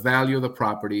figured out the value of the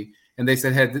property, and they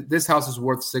said, hey, this house is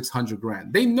worth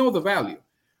 $600,000. They know the value.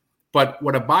 But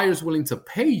what a buyer's willing to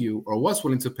pay you, or what's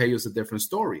willing to pay you, is a different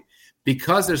story.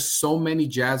 Because there's so many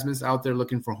Jasmines out there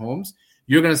looking for homes,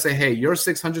 you're going to say, hey, your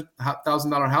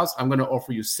 $600,000 house, I'm going to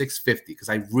offer you $650,000 because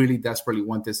I really desperately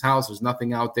want this house. There's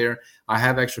nothing out there. I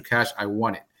have extra cash. I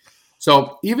want it.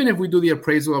 So even if we do the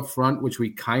appraisal up front, which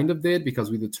we kind of did because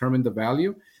we determined the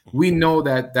value, we know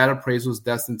that appraisal is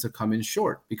destined to come in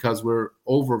short because we're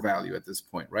overvalued at this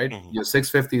point, right? Your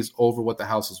 $650,000 is over what the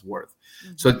house is worth.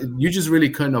 So you just really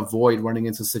couldn't avoid running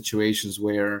into situations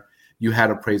where you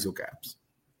had appraisal gaps.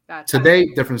 Gotcha. Today,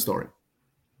 different story.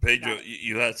 Pedro,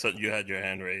 you had your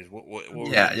hand raised. What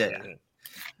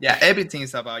Yeah, everything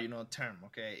is about term.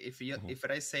 Okay, if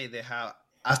I say they have,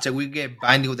 after we get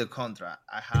binding with the contract,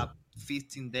 I have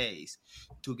 15 days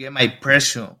to get my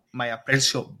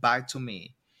appraisal back to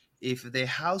me. If the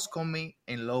house coming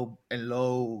in low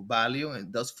value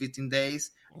in those 15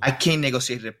 days, I can't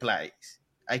negotiate the price.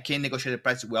 I can't negotiate the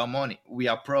price without money. We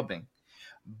are problem.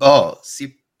 But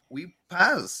see, we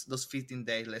pass those 15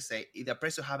 days. Let's say if the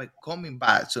appraisal have it coming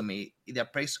back to me, if the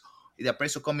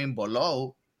appraisal coming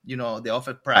below, the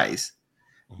offered price.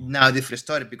 Now different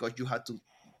story because you have to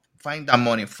find that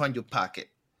money from your pocket.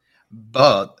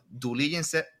 But due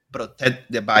diligence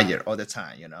protect the buyer all the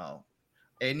time.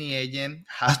 Any agent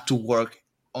has to work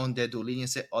on the due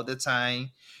diligence all the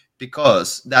time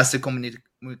because that's the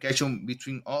communication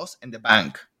between us and the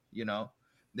bank.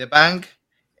 The bank,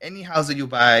 any house that you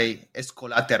buy is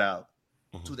collateral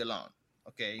to the loan.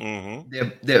 Okay,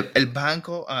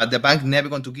 the bank never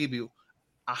going to give you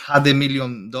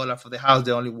 $500,000 for the house.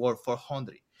 They only worth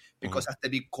 $400,000 because it has to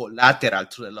be collateral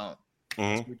to the loan.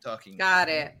 We're talking. Got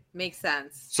it. Makes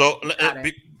sense. So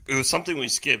it was something we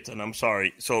skipped, and I'm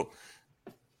sorry. So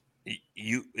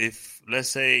if let's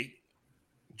say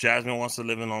Jasmine wants to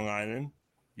live in Long Island,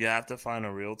 you have to find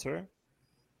a realtor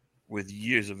with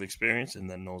years of experience and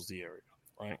that knows the area,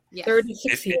 right? Yes.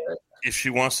 36 years. If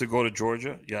she wants to go to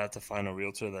Georgia, you have to find a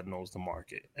realtor that knows the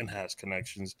market and has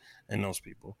connections and knows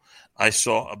people. I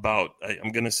saw about,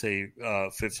 I'm going to say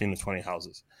 15 to 20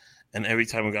 houses. And every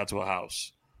time we got to a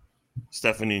house,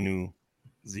 Stephanie knew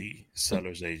the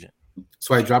seller's agent.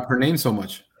 So I dropped her name so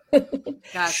much.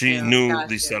 She knew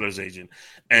the seller's agent.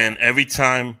 And every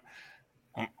time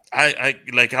I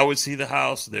would see the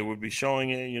house, they would be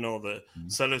showing it, the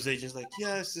seller's agent's like,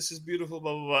 yes, this is beautiful,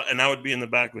 blah, blah, blah. And I would be in the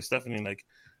back with Stephanie, like,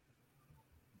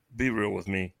 be real with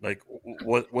me. Like,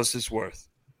 what's this worth?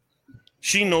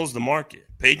 She knows the market.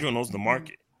 Pedro knows the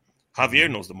market. Javier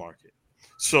knows the market.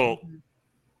 So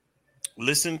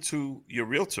listen to your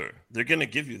realtor. They're going to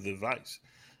give you the advice.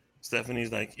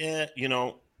 Stephanie's like, yeah,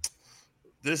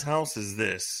 this house is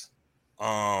this.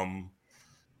 And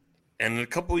in a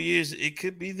couple of years, it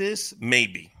could be this,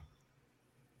 maybe.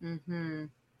 So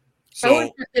I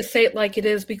would have to say it like it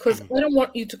is because I don't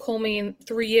want you to call me in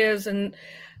 3 years and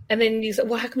then you say,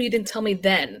 well, how come you didn't tell me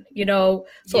then? So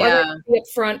I want to be up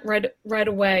front right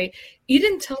away. You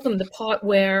didn't tell them the part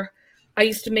where I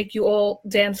used to make you all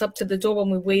dance up to the door when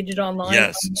we waited online.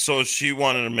 Yes, so she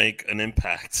wanted to make an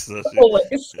impact. So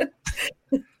Always.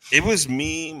 It was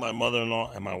me, my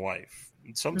mother-in-law, and my wife.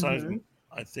 Sometimes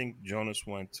I think Jonas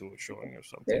went to a showing or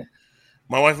something. Yeah.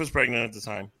 My wife was pregnant at the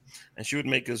time, and she would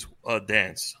make us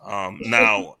dance.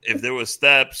 Now, if there were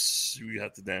steps, we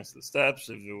had to dance the steps.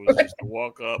 If it was just a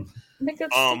walk up.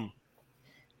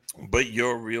 but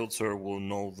your realtor will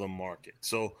know the market.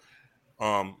 So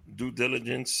due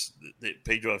diligence,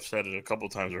 Pedro, I've said it a couple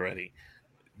times already.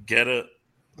 Get a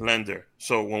lender.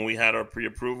 So when we had our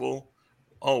pre-approval,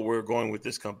 we're going with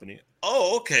this company.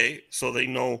 Oh, okay. So they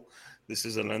know this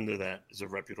is a lender that is a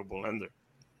reputable lender.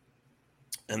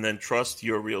 And then trust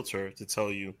your realtor to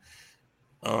tell you,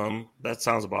 that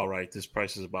sounds about right. This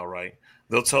price is about right.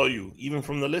 They'll tell you, even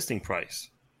from the listing price.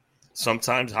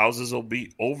 Sometimes houses will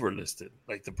be overlisted.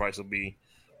 Like the price will be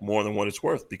more than what it's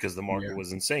worth because the market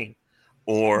was insane.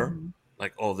 Or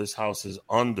like, this house is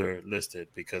under listed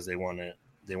because they want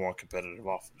competitive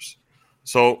offers.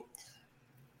 So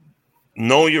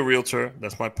know your realtor.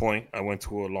 That's my point. I went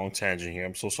to a long tangent here.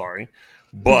 I'm so sorry.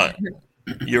 But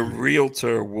your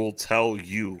realtor will tell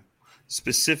you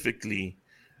specifically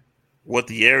what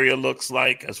the area looks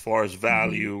like as far as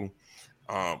value,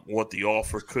 what the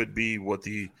offer could be,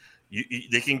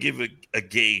 they can give a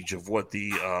gauge of what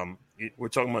the we're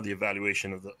talking about the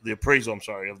evaluation of the appraisal. I'm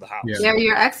sorry, of the house. They're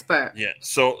your expert. Yeah.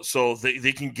 So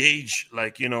they can gauge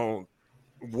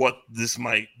what this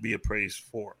might be appraised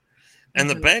for. And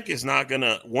the bank is not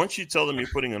gonna, once you tell them you're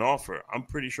putting an offer, I'm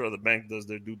pretty sure the bank does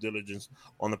their due diligence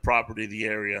on the property, the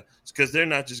area, because they're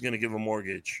not just gonna give a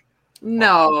mortgage.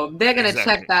 No, they're gonna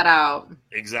check that out.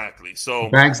 Exactly. So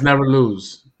banks never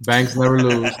lose. Banks never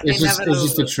lose. It's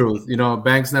just the truth.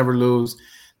 Banks never lose.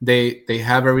 They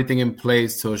have everything in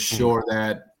place to assure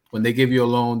that when they give you a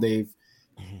loan, they've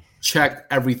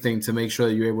checked everything to make sure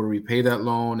that you're able to repay that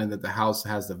loan and that the house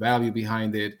has the value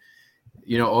behind it.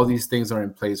 All these things are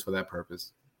in place for that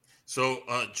purpose. So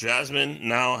Jasmine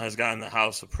now has gotten the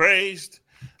house appraised.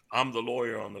 I'm the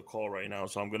lawyer on the call right now,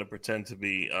 so I'm going to pretend to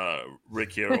be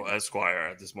Rick Hero Esquire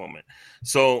at this moment.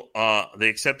 So they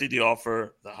accepted the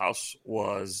offer. The house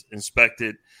was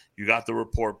inspected. You got the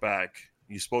report back.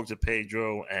 You spoke to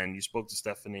Pedro and you spoke to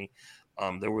Stephanie.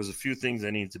 There was a few things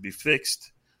that needed to be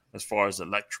fixed as far as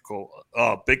electrical.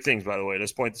 Big things, by the way.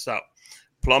 Let's point this out.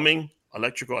 Plumbing,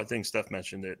 electrical, I think Steph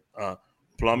mentioned it.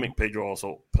 Plumbing, Pedro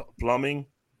also. Plumbing,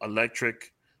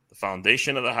 electric, the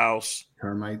foundation of the house.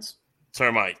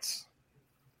 Termites.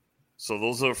 So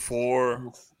those are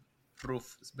 4.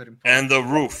 Roof is very important. And the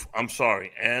roof. I'm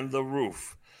sorry. And the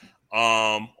roof.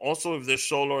 Also, if there's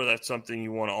solar, that's something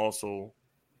you want to also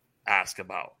ask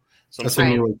about. That's a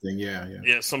new thing.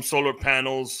 Yeah. Some solar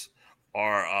panels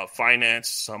are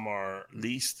financed. Some are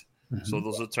leased. Mm-hmm. So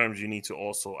those are terms you need to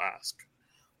also ask.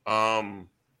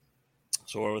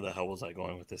 So where the hell was I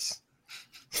going with this?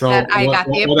 So I got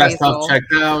the all that stuff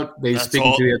checked out. They speak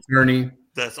to the attorney.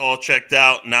 That's all checked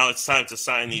out. Now it's time to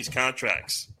sign these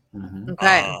contracts. Mm-hmm.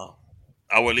 Okay.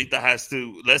 Abuelita has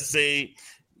to, let's say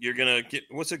you're going to get,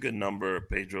 what's a good number,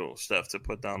 Pedro, Steph, to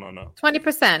put down on a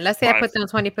 20%. Let's say 5. I put down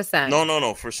 20%.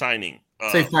 No, for signing.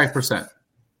 Say 5%.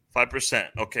 5%.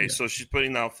 Okay, so she's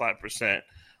putting down 5%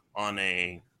 on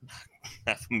a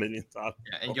 $500,000. Yeah,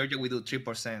 in Georgia, we do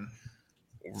 3%.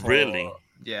 Really?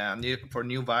 Yeah, for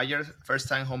new buyers,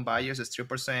 first-time home buyers, it's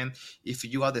 3%. If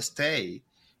you are the state,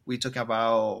 we talk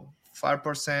about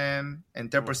 5%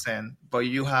 and 10%. But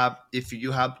if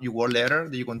you have your word letter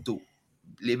that you're going to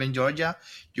live in Georgia,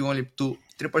 you only do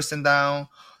 3% down,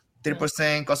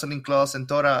 3% costing clause, and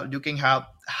total you can have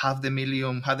half the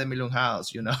million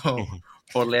house,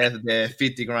 for less than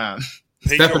 50 grand.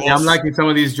 Stephanie, I'm liking some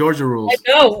of these Georgia rules. I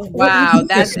know. Wow,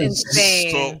 that's insane.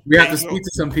 So, we have to speak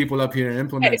to some people up here and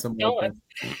implement some of them.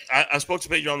 I spoke to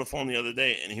Pedro on the phone the other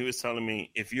day, and he was telling me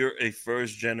if you're a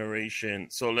first generation,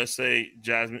 so let's say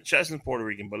Jasmine's Puerto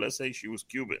Rican, but let's say she was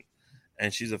Cuban,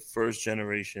 and she's a first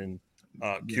generation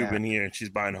Cuban here, and she's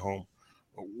buying a home.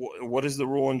 What is the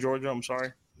rule in Georgia? I'm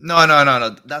sorry. No.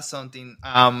 That's something.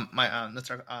 La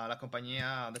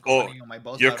compañía, the company, my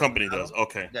boss. Your company does.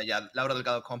 Okay. Yeah. Laura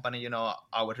Delgado company.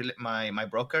 My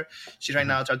broker. She right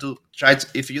now try to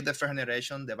if you're the first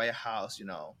generation, they buy a house.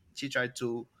 She tried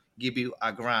to give you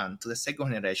a grant to the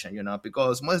second generation.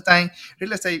 Because most of the time,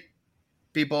 real estate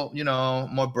people,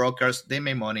 more brokers, they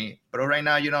make money. But right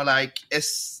now,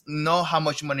 it's not how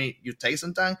much money you take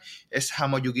sometimes, it's how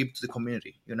much you give to the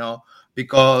community,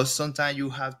 because sometimes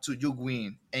you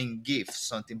win and give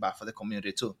something back for the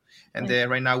community too. And then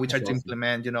right now we try to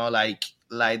implement,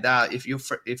 like that. If you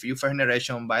first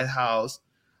generation buy a house,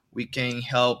 we can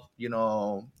help, you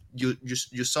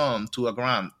son to a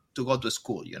grant to go to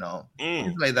school,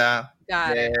 things like that.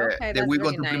 Got it. Okay, that we're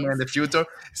going to implement in the future.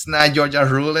 It's not Georgia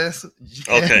rules.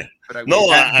 Okay.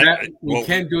 We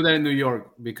can't do that in New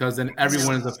York because then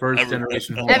everyone is the first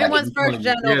generation home. Everyone's first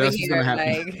gen over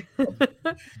here.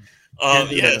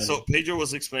 So Pedro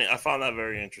was explaining. I found that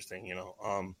very interesting.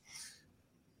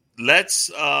 Let's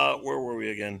where were we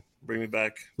again? Bring me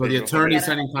back. So the attorney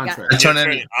signing contract.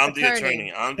 I'm the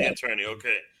attorney.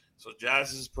 Okay. So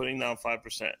Jazz is putting down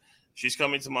 5%. She's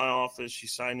coming to my office.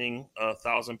 She's signing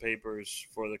 1,000 papers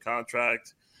for the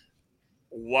contract.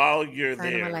 While you're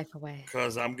there,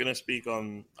 because I'm going to speak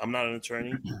on, I'm not an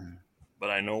attorney, but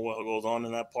I know what goes on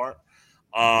in that part.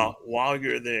 While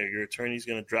you're there, your attorney's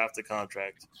going to draft the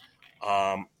contract,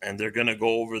 and they're going to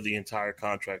go over the entire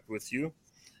contract with you.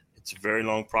 It's a very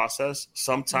long process.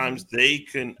 Sometimes they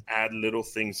can add little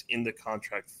things in the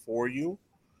contract for you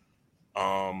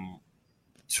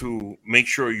to make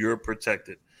sure you're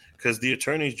protected, because the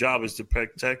attorney's job is to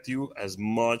protect you as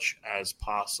much as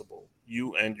possible,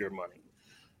 you and your money.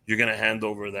 You're going to hand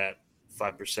over that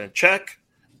 5% check.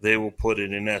 They will put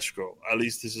it in escrow. At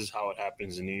least this is how it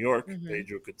happens in New York.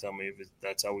 Pedro could tell me if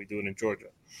that's how we do it in Georgia.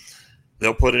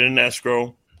 They'll put it in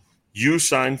escrow. You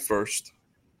sign first,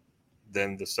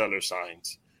 then the seller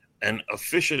signs. And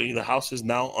officially, the house is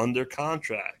now under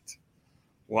contract.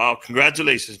 Wow.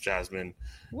 Congratulations, Jasmine.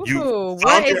 What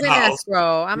is an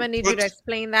escrow? I'm going to need you to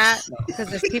explain that, because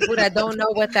there's people that don't know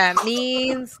what that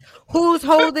means. Who's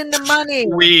holding the money?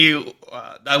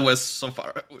 That was so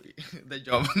far the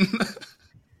job.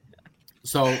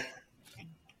 So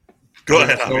go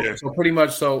ahead. So pretty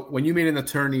much, so when you meet an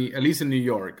attorney, at least in New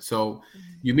York, so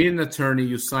you meet an attorney,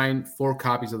 you sign 4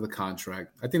 copies of the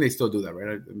contract. I think they still do that, right?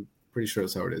 I'm pretty sure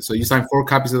that's how it is. So you sign 4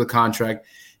 copies of the contract.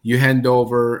 You hand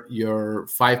over your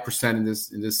 5% in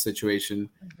this situation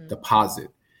deposit,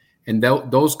 and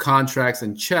those contracts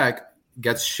and check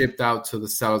gets shipped out to the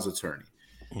seller's attorney.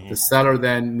 The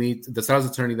seller's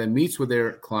attorney then meets with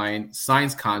their client,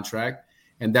 signs contract,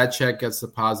 and that check gets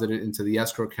deposited into the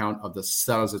escrow account of the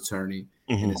seller's attorney,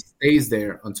 and it stays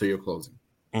there until your closing.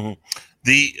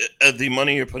 The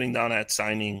money you're putting down at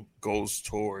signing goes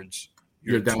towards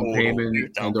your down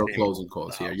payment and/or closing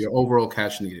costs. Yeah, your overall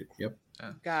cash needed. Yep.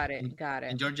 Got it. In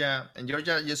Georgia,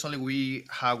 just only we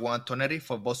have one attorney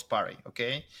for both parties.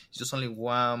 Okay, it's just only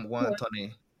one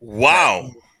attorney. Wow,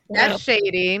 that's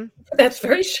shady. That's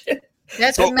very shady.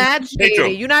 That's mad shady. Pedro,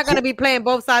 you're not gonna be playing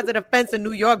both sides of the fence in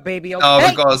New York, baby. Okay? No,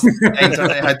 because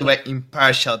attorney had to be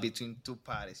impartial between 2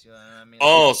 parties. You know what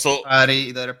I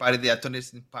mean? The other party, the attorney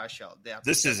is impartial.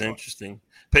 This is interesting.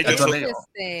 Pedro, who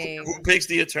picks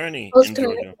the attorney in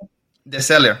Georgia? The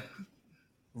seller.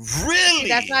 Really?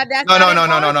 No.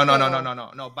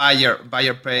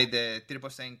 Buyer pay the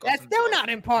 3%. That's still not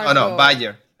impartial. No,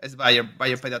 buyer. It's buyer.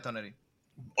 Buyer pay the attorney.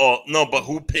 Oh no, but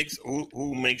who picks?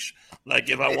 Who makes? Like,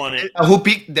 if I want it, who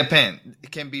pick depend. It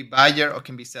can be buyer or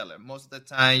can be seller. Most of the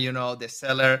time, the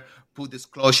seller put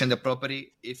disclosure in the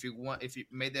property. If you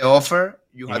made the offer,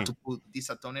 you have to put this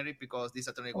attorney, because this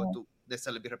attorney going to the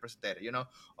seller be represented.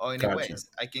 Or anyways, gotcha.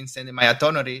 I can send in my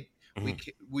attorney.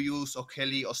 We use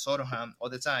O'Kelly or Sotoham all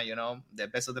the time. The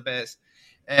best of the best,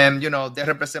 and they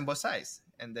represent both sides.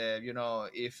 And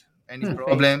if any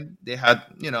problem they had,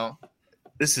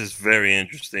 This is very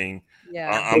interesting.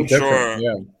 Yeah, I'm sure.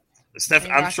 Yeah. Steph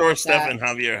and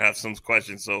Javier have some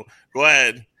questions. So go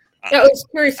ahead. I was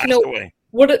curious to know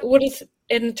what is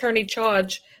an attorney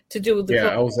charge to do with the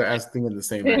I was asking in the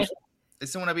same way.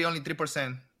 It's going to be only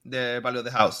 3% the value of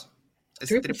the house.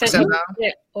 It's 3% now.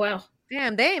 Yeah. Wow.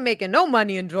 Damn, they ain't making no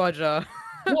money in Georgia.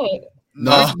 No.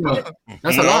 That's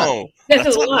a lot.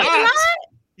 That's a lot.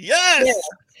 Yes. Yeah.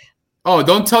 Oh,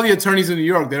 don't tell the attorneys in New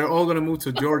York. They're all going to move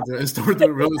to Georgia and start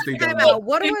doing real estate.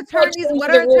 What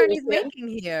are attorneys making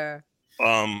here?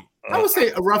 I would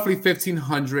say roughly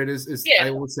 1,500 is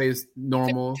I would say is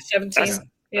normal. 17.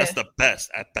 That's the best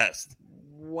at best.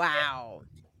 Wow.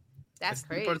 That's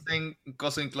crazy. 3%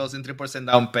 costing closing, 3%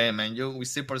 down payment. With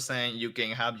 6%, you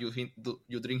can have your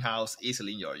dream house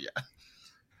easily in Georgia.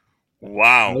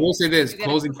 Wow. I will say this: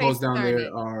 closing costs down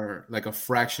there are like a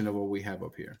fraction of what we have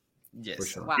up here. Yes. For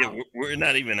sure. Wow. Yeah, we're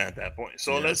not even at that point.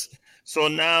 So So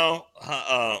now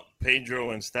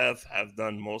Pedro and Steph have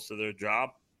done most of their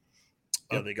job.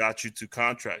 They got you to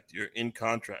contract. You're in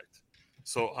contract.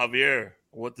 So Javier,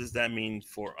 what does that mean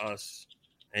for us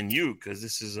and you? Because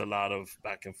this is a lot of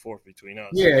back and forth between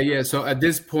us. Yeah. So at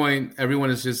this point, everyone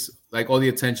is just like all the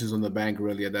attention's on the bank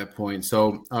really at that point.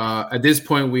 So at this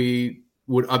point, we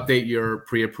would update your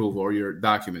pre-approval or your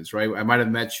documents, right? I might have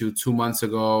met you 2 months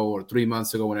ago or 3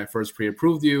 months ago when I first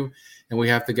pre-approved you, and we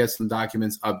have to get some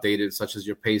documents updated, such as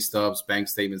your pay stubs, bank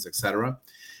statements, etc.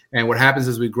 And what happens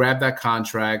is we grab that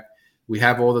contract, we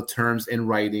have all the terms in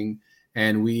writing,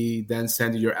 and we then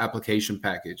send you your application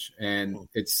package. And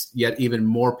it's yet even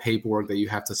more paperwork that you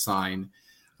have to sign.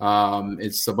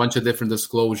 It's a bunch of different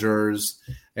disclosures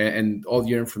and all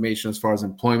your information as far as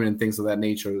employment and things of that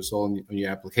nature is all in your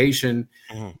application.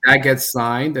 Mm-hmm. That gets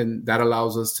signed, and that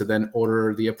allows us to then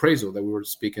order the appraisal that we were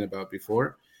speaking about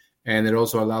before. And it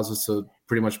also allows us to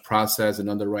pretty much process and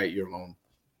underwrite your loan.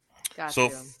 Gotcha. So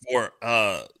for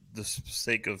the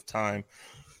sake of time,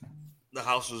 the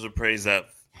house was appraised at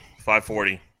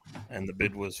 $540 and the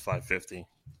bid was $550.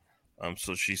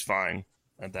 So she's fine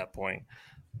at that point.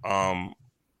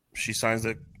 She signs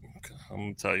I'm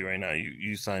gonna tell you right now,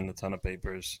 you signed a ton of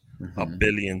papers a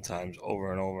billion times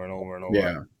over and over and over and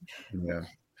over.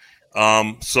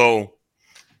 Yeah. So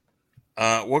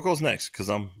what goes next? Because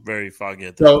I'm very foggy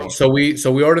at this point. So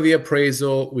we order the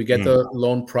appraisal, we get the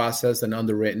loan processed and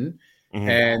underwritten,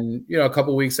 and a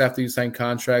couple of weeks after you sign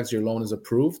contracts, your loan is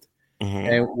approved.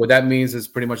 And what that means is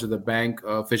pretty much that the bank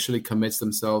officially commits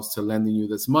themselves to lending you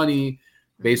this money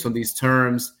based on these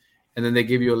terms. And then they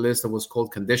give you a list of what's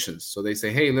called conditions. So they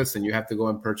say, hey, listen, you have to go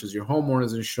and purchase your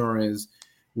homeowner's insurance.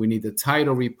 We need the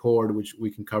title report, which we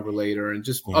can cover later, and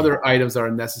just other items that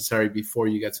are necessary before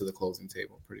you get to the closing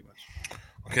table, pretty much.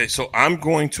 Okay, so I'm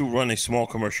going to run a small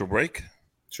commercial break.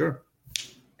 Sure.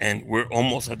 And we're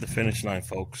almost at the finish line,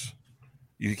 folks.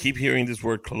 You keep hearing this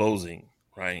word closing,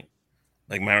 right?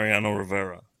 Like Mariano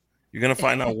Rivera. You're going to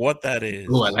find out what that is.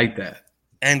 Oh, I like that.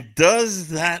 And does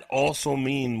that also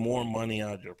mean more money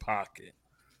out of your pocket?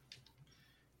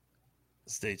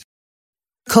 Stay tuned.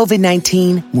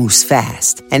 COVID-19 moves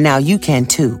fast, and now you can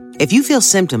too. If you feel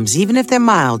symptoms, even if they're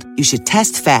mild, you should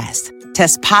test fast.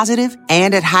 Test positive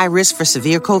and at high risk for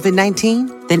severe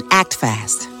COVID-19? Then act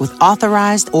fast with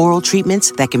authorized oral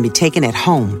treatments that can be taken at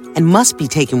home and must be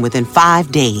taken within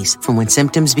 5 days from when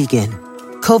symptoms begin.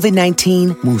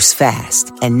 COVID-19 moves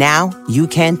fast, and now you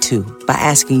can too by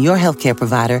asking your healthcare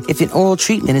provider if an oral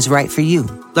treatment is right for you.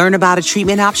 Learn about a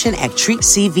treatment option at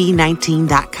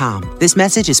treatcv19.com. This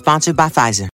message is sponsored by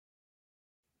Pfizer.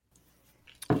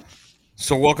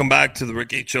 So welcome back to the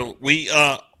Rick H. Show. We're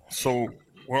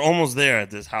almost there at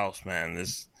this house, man.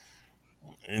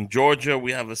 In Georgia,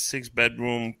 we have a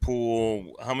 6-bedroom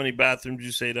pool. How many bathrooms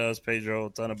you say to us, Pedro?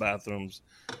 A ton of bathrooms.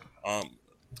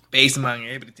 Basement,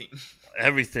 everything.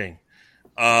 Everything.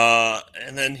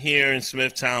 And then here in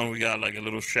Smithtown, we got like a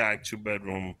little shack,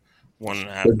 2-bedroom,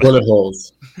 1.5 bullet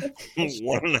holes.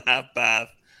 1.5 bath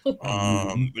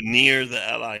near the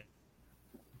LI.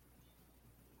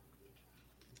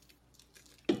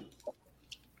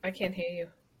 I can't hear you.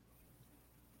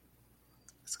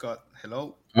 Scott,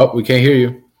 hello. Oh, we can't hear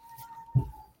you.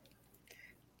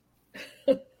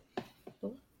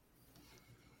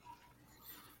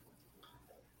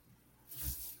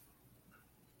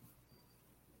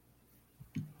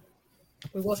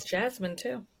 We lost Jasmine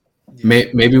too.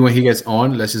 Maybe when he gets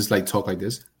on, let's just talk like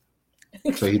this,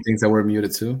 so he thinks that we're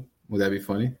muted too. Would that be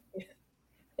funny?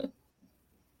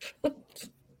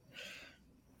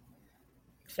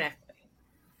 Exactly.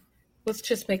 Let's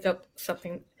just make up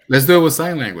something. Let's do it with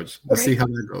sign language. Let's see how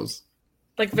that goes.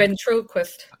 Like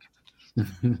ventriloquist.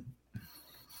 No,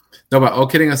 but all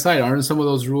kidding aside, aren't some of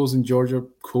those rules in Georgia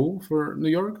cool for New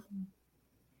York?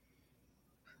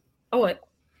 Oh,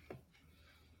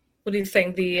 what are you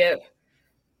saying?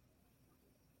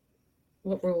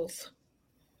 What rules?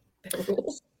 The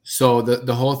rules. So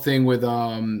the whole thing with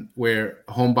where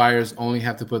home buyers only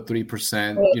have to put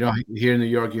 3%. Here in New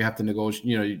York, you have to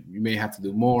negotiate. You may have to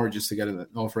do more just to get an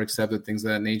offer accepted, things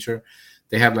of that nature.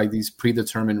 They have these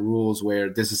predetermined rules where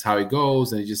this is how it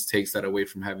goes, and it just takes that away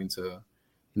from having to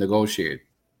negotiate.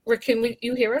 Rick, can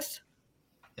you hear us?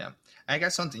 Yeah, I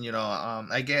got something.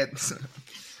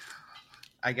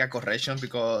 I get correction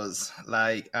because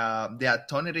the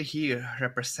attorney here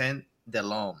represent the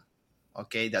loan.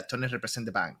 Okay, the attorney represent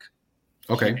the bank.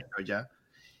 Okay. Yeah,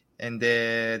 and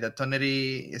the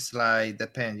attorney is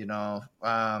depend.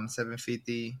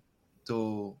 750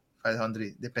 to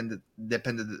 500 depend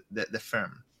the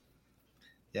firm.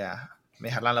 Yeah, me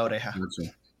jalan la oreja.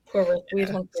 Gotcha. Poor Rick, we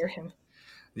don't hear him.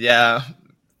 Yeah,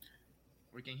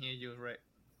 we can hear you, Rick.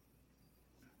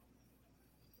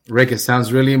 Rick, it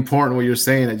sounds really important what you're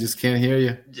saying. I just can't hear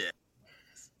you. Yeah.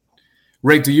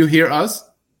 Rick, do you hear us?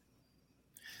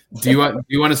 Do you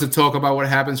want us to talk about what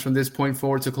happens from this point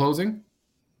forward to closing?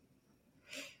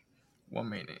 1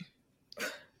 minute.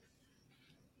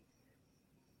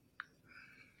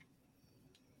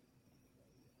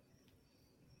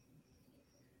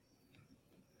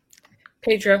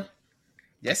 Pedro.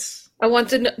 Yes. I want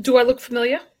to know, do I look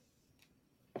familiar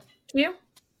to you?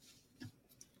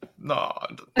 No,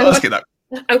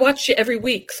 I watch you every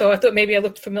week, so I thought maybe I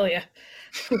looked familiar.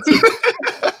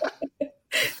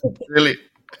 Really?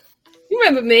 You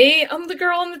remember me? I'm the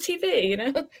girl on the TV,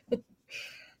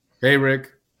 Hey,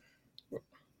 Rick.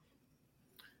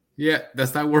 Yeah,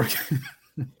 that's not working.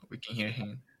 We can hear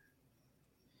him.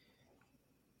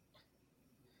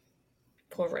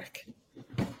 Poor Rick.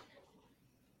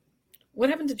 What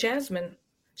happened to Jasmine?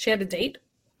 She had a date?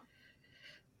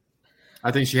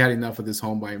 I think she had enough of this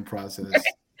home buying process.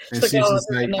 And She's she's like,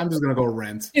 just like, I'm just going to go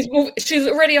rent. She's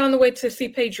already on the way to see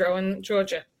Pedro in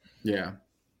Georgia. Yeah.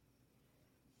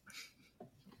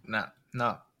 No.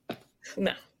 No.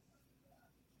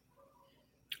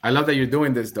 I love that you're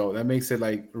doing this, though. That makes it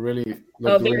like really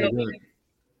look really good.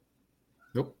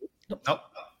 Nope. I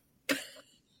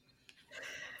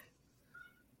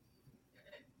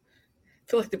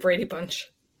feel like the Brady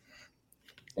Bunch.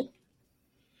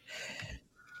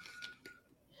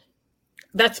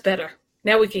 That's better.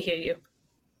 Now we can hear you.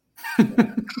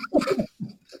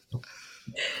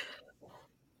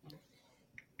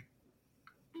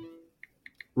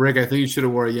 Rick, I think you should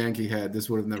have wore a Yankee hat. This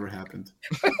would have never happened.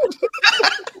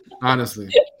 Honestly,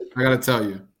 I got to tell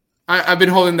you. I've been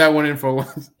holding that one in for a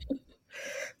while.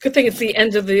 Good thing it's the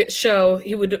end of the show.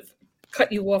 He would have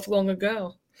cut you off long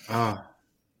ago.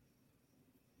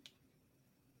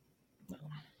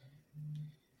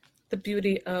 The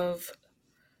beauty of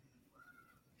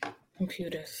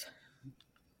computers.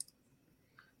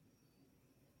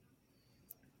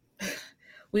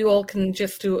 We all can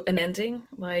just do an ending,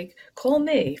 like, call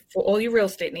me for all your real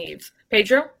estate needs.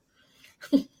 Pedro?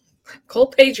 Call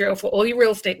Pedro for all your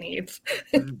real estate needs.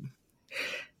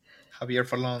 Javier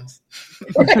for loans.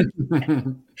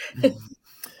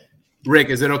 Rick,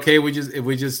 is it okay if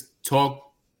we just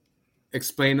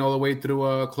explain all the way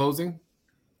through closing?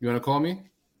 You want to call me?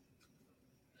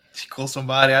 If you call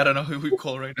somebody, I don't know who we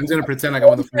call right now. I'm going to pretend like I'm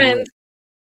on the phone.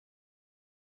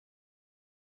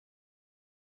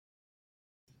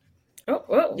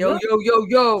 Yo.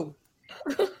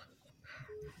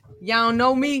 Y'all don't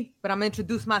know me, but I'm going to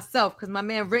introduce myself because my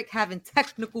man Rick having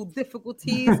technical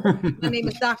difficulties. My name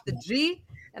is Dr. G,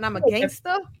 and I'm a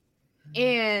gangster,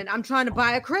 and I'm trying to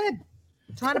buy a crib.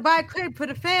 I'm trying to buy a crib for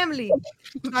the family.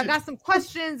 I got some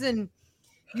questions, and,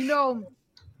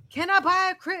 can I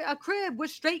buy a crib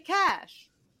with straight cash?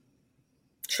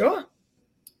 Sure.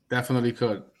 Definitely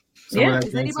could.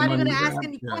 Is anybody going to ask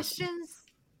any questions?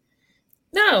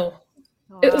 No.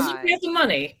 It was just the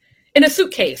money in a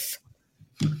suitcase.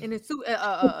 In a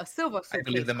silver suitcase. I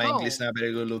believe the man is not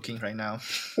very good looking right now.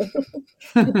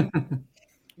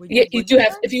 You do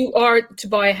have. If you are to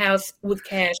buy a house with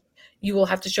cash, you will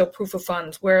have to show proof of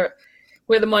funds where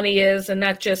the money is, and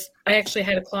not just. I actually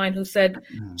had a client who said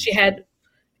she had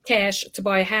cash to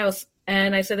buy a house,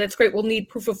 and I said, "That's great. We'll need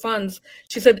proof of funds."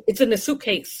 She said, "It's in a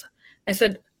suitcase." I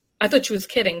said, "I thought she was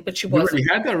kidding, but she wasn't." You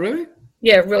had that, really?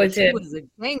 Yeah, really did. She was a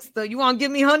gangster. You want to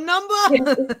give me her number? She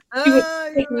was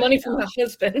taking money from her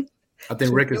husband. I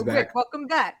think Rick is back. Rick, welcome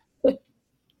back.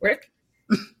 Rick?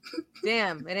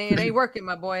 Damn, it ain't working,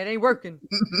 my boy. It ain't working.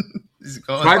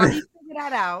 Try figure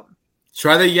that out.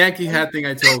 Try the Yankee hat thing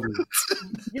I told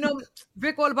you.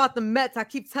 Rick all about the Mets. I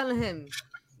keep telling him,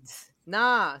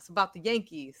 nah, it's about the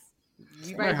Yankees.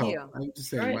 You right here.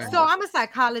 So I'm a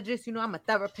psychologist, I'm a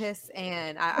therapist,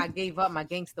 and I gave up my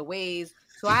gangster ways.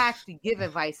 So I actually give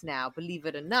advice now, believe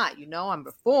it or not. I'm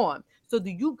reformed. So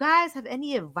do you guys have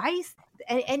any advice?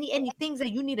 Any things that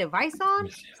you need advice on?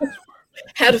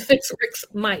 How to fix Rick's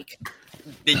mic.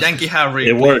 The Yankee hat, Rick.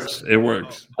 It works.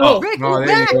 Oh, Rick, there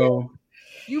back. you go.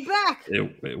 You back.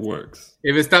 It works.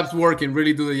 If it stops working,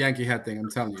 really do the Yankee hat thing. I'm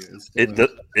telling you.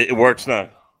 It works now.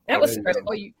 That was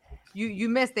critical. You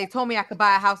missed. They told me I could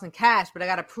buy a house in cash, but I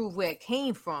got to prove where it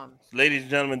came from. Ladies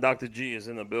and gentlemen, Dr. G is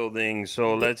in the building.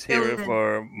 So let's hear it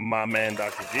for my man,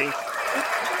 Dr. G.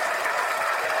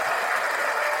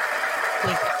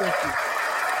 Thank you.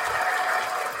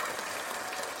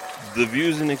 The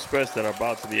views and expressed that are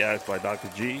about to be asked by Dr.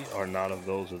 G are not of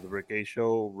those of the Rick A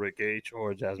Show, Rick H,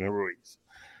 or Jasmine Ruiz.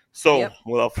 So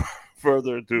without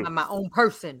further ado. I'm my own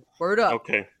person. Word up.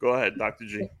 Okay, go ahead, Dr.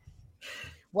 G.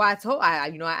 Well, I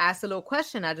asked a little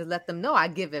question. I just let them know I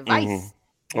give advice.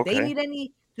 Mm-hmm. Okay. Do they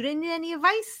need any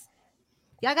advice?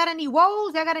 Y'all got any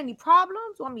woes? Y'all got any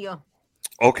problems?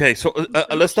 Okay, so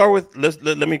let's start with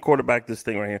let me quarterback this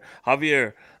thing right here,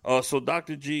 Javier. So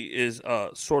Dr. G is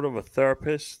sort of a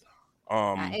therapist.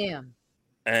 I am,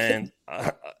 and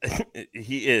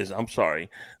he is. I'm sorry.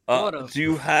 Do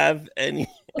you have any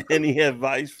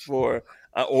advice for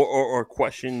or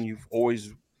question you've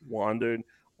always wondered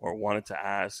or wanted to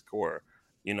ask, or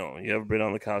you ever been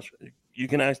on the couch? You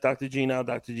can ask Dr. G now.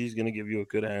 Dr. G is going to give you a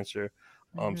good answer.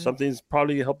 Something's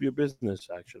probably help your business,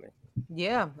 actually.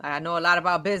 Yeah, I know a lot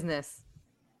about business.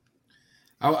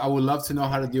 I would love to know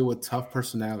how to deal with tough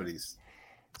personalities.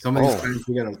 Some of these clients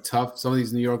we got are tough. Some of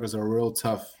these New Yorkers are real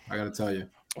tough. I gotta tell you.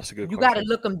 That's a good. You got to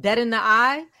look them dead in the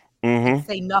eye and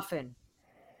say nothing.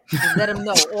 Just let them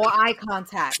know, or eye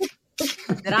contact,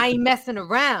 that I ain't messing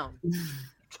around,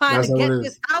 trying to get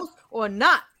this house or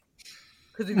not.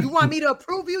 Because if you want me to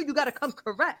approve you, you got to come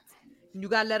correct. And you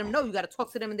got to let them know. You got to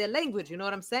talk to them in their language. You know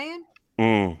what I'm saying?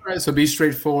 All right. So be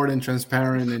straightforward and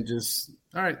transparent, and just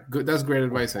all right. Good. That's great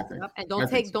advice, I think. And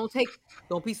don't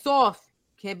be soft.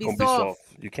 Can't be soft.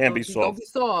 You can't be soft. Don't be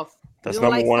soft. That's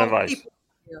number one advice.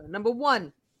 Yeah, number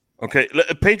one. Okay,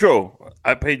 Pedro,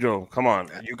 come on.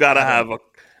 You got to have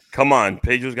come on.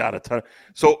 Pedro's got a ton.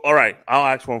 So, all right, I'll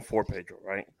ask one for Pedro,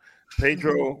 right?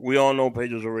 Pedro, we all know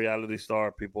Pedro's a reality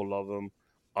star. People love him.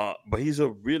 But he's a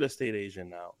real estate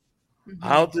agent now. Mm-hmm.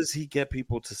 How does he get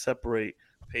people to separate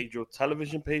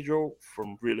television Pedro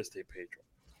from real estate Pedro?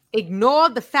 Ignore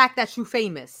the fact that you're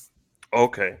famous.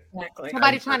 Okay. Exactly.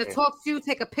 Somebody trying to talk to you,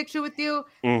 take a picture with you.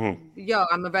 Mm-hmm. Yo,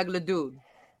 I'm a regular dude.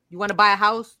 You want to buy a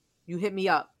house? You hit me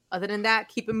up. Other than that,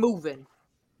 keep it moving.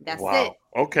 That's it.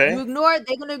 Okay. You ignore it,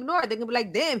 they're going to ignore it. They're going to be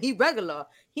like, damn, he regular.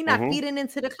 He not feeding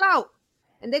into the clout.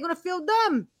 And they're going to feel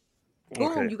dumb.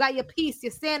 Boom, you got your peace,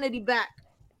 your sanity back.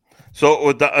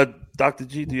 So, Dr.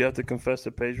 G, do you have to confess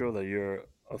to Pedro that you're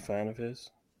a fan of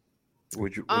his?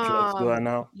 Would you like to do that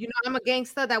now? You know, I'm a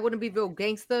gangster. That wouldn't be real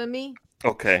gangster in me.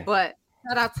 Okay. But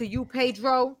shout out to you,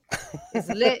 Pedro. It's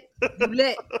lit. You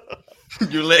lit.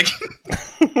 You lit.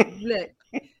 You lit.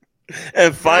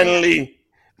 And finally,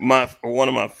 one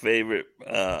of my favorite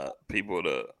people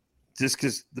just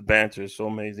because the banter is so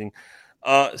amazing.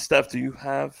 Steph, do you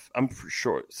have? I'm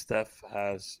sure Steph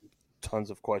has tons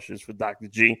of questions for Dr.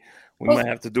 G. We might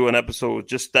have to do an episode with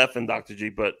just Steph and Dr. G,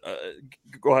 but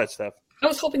go ahead, Steph. I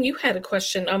was hoping you had a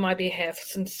question on my behalf,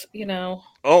 since you know.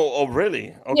 Oh,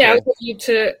 really? Okay. Yeah, I was hoping you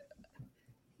to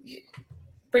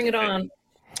bring it on.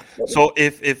 So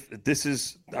if this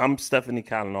is, I'm Stephanie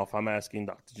Calinoff. I'm asking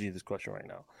Dr. G this question right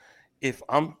now. If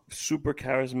I'm super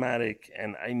charismatic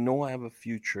and I know I have a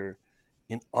future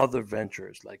in other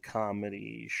ventures like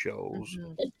comedy shows,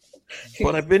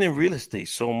 but I've been in real estate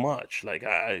so much, like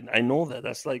I know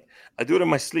that's like I do it in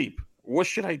my sleep. What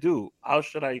should I do? How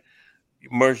should I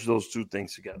merge those two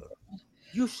things together?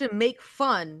 You should make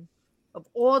fun of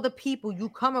all the people you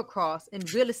come across in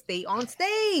real estate on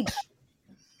stage.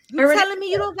 You telling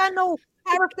me you don't got no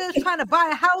characters trying to buy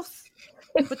a house,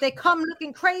 but they come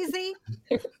looking crazy?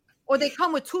 Or they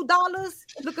come with $2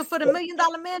 looking for the $1 million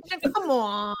mansion? Come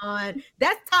on.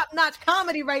 That's top-notch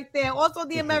comedy right there. Also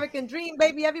the American dream,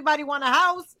 baby. Everybody want a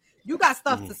house. You got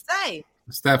stuff to say.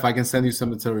 Steph, I can send you some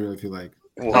material if you like.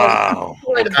 Wow.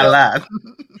 I'm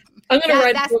gonna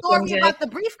write that story about the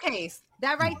briefcase.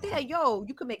 That right there, yo,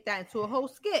 you can make that into a whole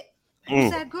skit.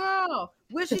 You said, girl,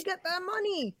 where'd she get that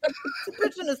money? She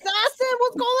bitch an assassin?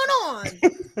 What's going on?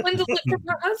 When does it from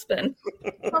her husband?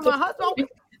 From her husband?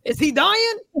 Is he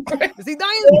dying? Is he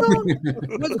dying soon?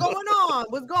 What's going on?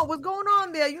 What's going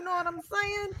on there? You know what I'm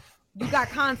saying? You got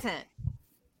content.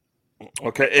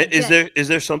 Okay. Is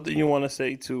there something you want to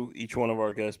say to each one of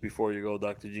our guests before you go,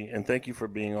 Dr. G? And thank you for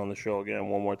being on the show again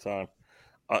one more time.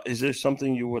 Is there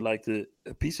something you would like to,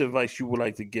 a piece of advice you would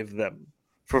like to give them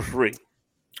for free?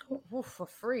 Ooh, for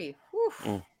free.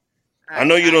 I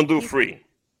know you don't do free.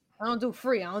 I don't do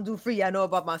free. I know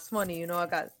about my money. You know, I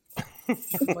got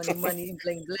money,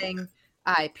 bling, bling.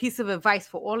 All right, piece of advice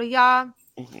for all of y'all.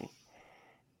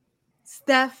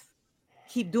 Steph,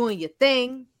 keep doing your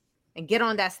thing and get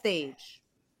on that stage.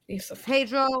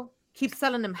 Pedro, keep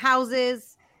selling them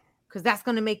houses, because that's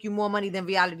going to make you more money than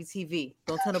reality TV.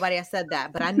 Don't tell nobody I said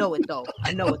that, but I know it though.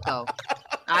 All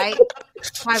right?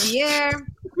 Javier,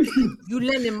 you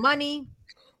lending money.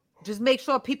 Just make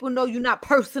sure people know you're not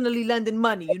personally lending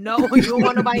money, you know? You don't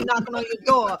want nobody knocking on your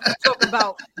door talking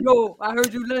about, yo, I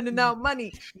heard you lending out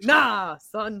money. Nah,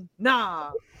 son,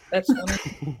 nah. That's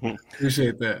funny.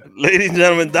 Appreciate that. Ladies and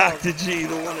gentlemen, Dr. G,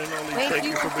 the one and only. Thank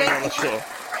you for being on the show.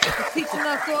 For teaching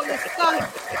us all this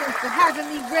stuff. Thanks for having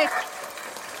me, Rick.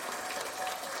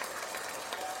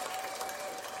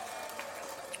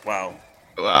 Wow.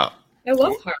 I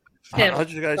love her. How'd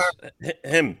you guys?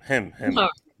 Him.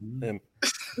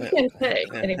 You can't say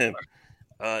anymore.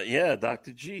 Yeah,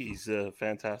 Dr. G's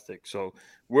fantastic. So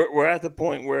we're at the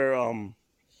point where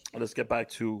let's get back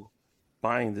to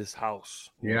buying this house.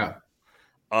 Yeah.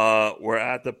 We're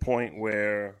at the point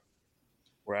where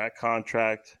we're at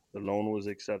contract. The loan was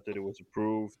accepted. It was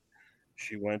approved.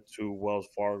 She went to Wells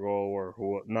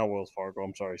Fargo not Wells Fargo.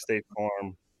 I'm sorry, State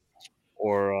Farm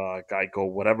or Geico,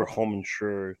 whatever home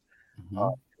insured.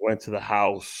 Went to the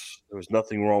house. There was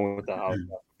nothing wrong with the house.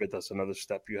 That's another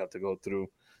step you have to go through.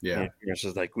 Yeah. It's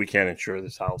just like, we can't insure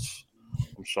this house.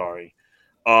 I'm sorry.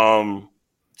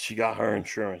 She got her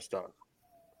insurance done.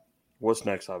 What's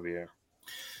next, Javier?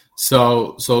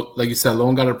 So like you said,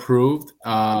 loan got approved.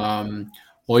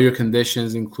 All your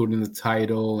conditions, including the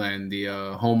title and the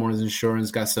homeowner's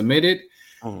insurance, got submitted.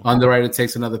 Underwriter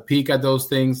takes another peek at those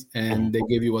things, and they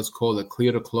give you what's called a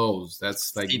clear to close.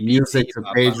 That's like CPC, music to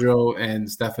Papa. Pedro and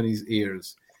Stephanie's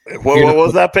ears. What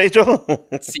was that, Pedro?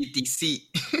 CTC.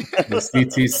 The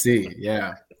CTC,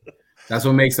 yeah. That's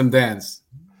what makes them dance.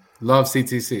 Love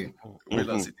CTC. We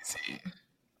love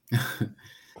CTC.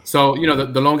 So,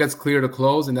 the loan gets clear to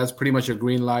close, and that's pretty much a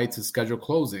green light to schedule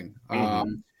closing.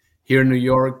 Here in New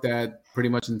York, that pretty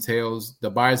much entails the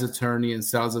buyer's attorney and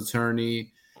seller's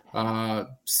attorney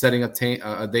setting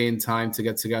a day and time to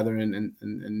get together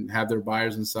and have their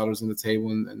buyers and sellers on the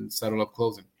table and settle up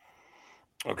closing.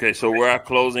 Okay, so we're at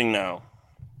closing now.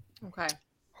 Okay.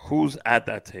 Who's at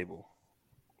that table?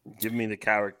 Give me the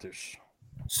characters.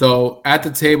 So at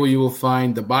the table, you will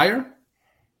find the buyer,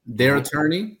 their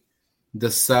attorney,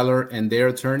 the seller, and their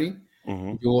attorney.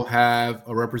 You will have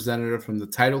a representative from the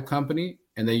title company,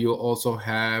 and then you'll also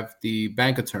have the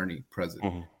bank attorney present.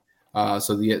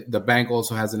 So the bank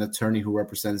also has an attorney who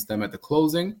represents them at the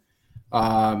closing.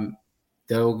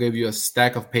 They'll give you a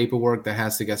stack of paperwork that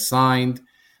has to get signed.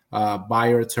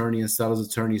 Buyer attorney and seller's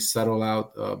attorney settle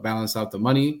out, balance out the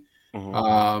money.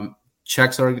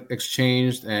 Checks are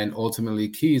exchanged, and ultimately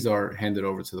keys are handed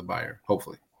over to the buyer,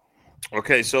 hopefully.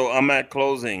 Okay, so I'm at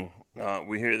closing.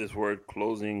 We hear this word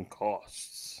closing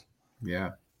costs.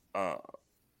 Yeah.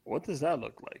 What does that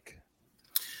look like?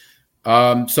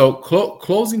 So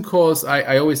closing costs,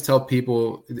 I always tell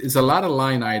people, it's a lot of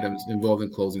line items involved in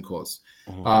closing costs.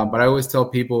 But I always tell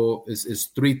people it's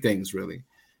three things, really.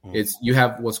 It's you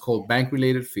have what's called bank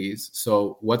related fees.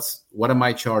 So what am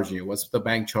I charging you? What's the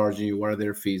bank charging you? What are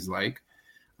their fees like?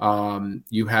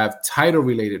 You have title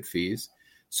related fees.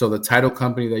 So the title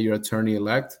company that your attorney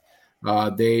elect,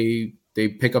 they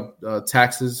pick up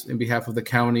taxes in behalf of the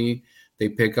county. They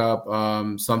pick up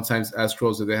sometimes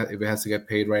escrows if it has to get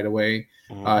paid right away.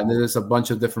 And then there's a bunch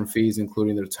of different fees,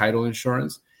 including their title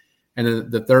insurance. And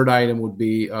then the third item would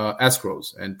be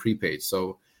escrows and prepaid.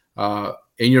 So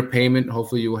in your payment,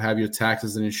 hopefully you will have your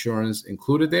taxes and insurance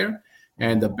included there.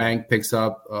 And the bank picks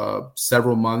up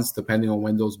several months, depending on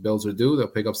when those bills are due. They'll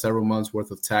pick up several months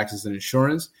worth of taxes and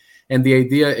insurance. And the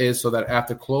idea is so that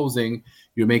after closing,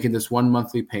 you're making this one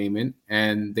monthly payment,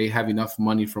 and they have enough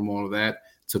money from all of that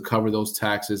to cover those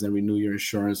taxes and renew your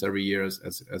insurance every year as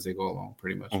they go along,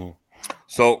 pretty much.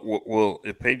 So,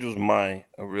 if Pedro's my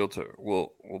realtor,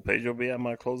 will Pedro be at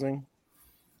my closing?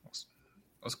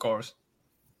 Of course.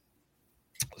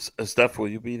 Steph, will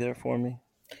you be there for me?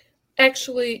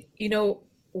 Actually,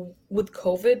 with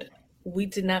COVID, we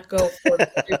did not go for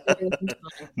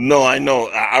No, I know.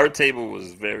 Our table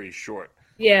was very short.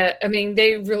 Yeah, I mean,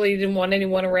 they really didn't want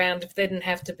anyone around if they didn't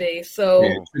have to be. So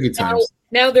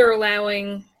now they're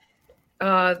allowing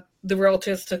the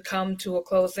realtors to come to a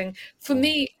closing. For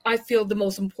me, I feel the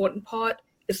most important part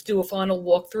is do a final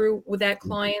walkthrough with that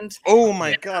client. Oh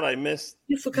my God, I missed.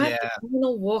 You forgot the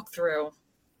final walkthrough.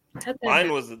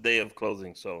 Mine was the day of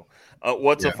closing. So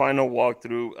what's a final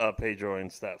walkthrough, Pedro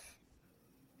and Steph?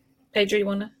 Pedro, you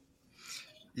want to?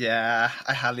 Yeah,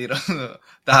 I had little that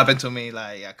happened to me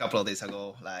like a couple of days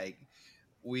ago. Like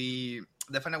the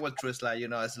final walkthrough is like,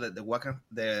 it's like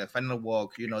the final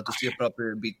walk, to see a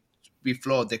property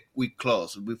before we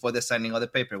close, before the signing of the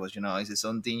paperwork. Is it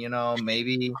something,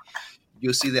 maybe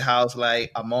you see the house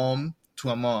like a month to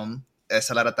a month. It's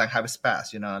a lot of time has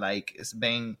passed, like it's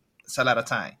a lot of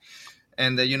time.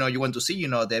 And you want to see,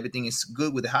 that everything is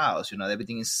good with the house.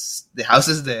 The house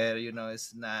is there.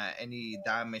 It's not any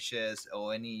damages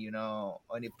or any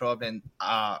problem.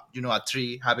 A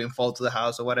tree having fall to the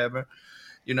house or whatever.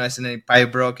 It's any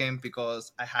pipe broken,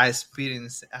 because I had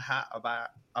experience. About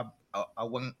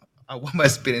one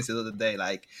experience the other day.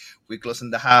 Like we closing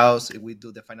the house, we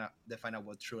do the final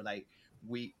walkthrough like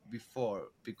week before,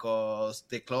 because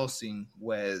the closing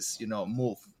was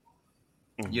moved.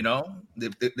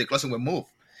 The closing will move,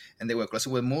 and they were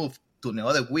closing will move to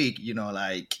another week.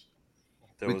 Like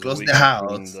we closed the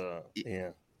house.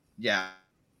 Yeah.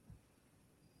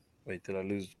 Wait, did I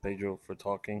lose Pedro for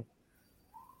talking?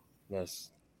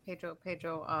 That's Pedro,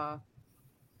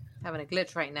 having a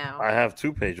glitch right now. I have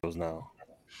two Pedros now.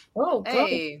 Oh,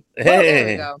 hey.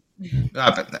 Hey. Well,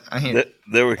 there we go.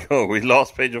 There we go. We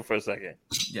lost Pedro for a second.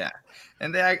 Yeah.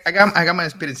 And then I got my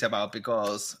experience about,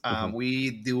 because we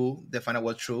do the final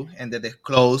walkthrough, and then the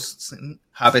close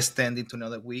have extended to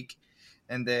another week.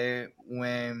 And then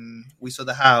when we saw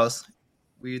the house,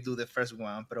 we do the first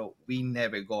one, but we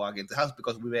never go against the house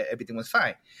because everything was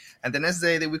fine. And the next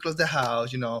day that we closed the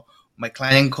house, my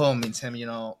client called me and said,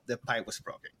 the pipe was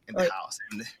broken in the house,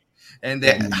 and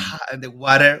the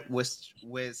water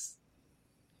was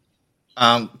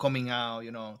coming out,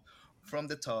 from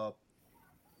the top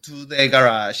to the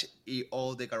garage.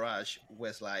 All the garage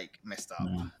was like messed up.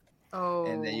 Oh,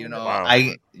 and then Wow.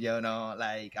 like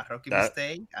a rookie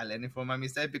mistake. I learned from my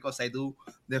mistake because I do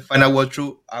the final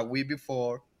walkthrough a week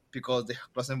before because the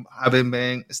closing haven't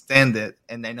been extended,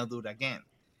 and I not do it again.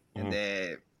 And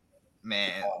then,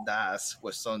 man, that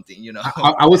was something.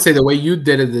 I would say the way you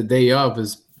did it the day of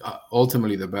is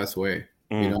ultimately the best way.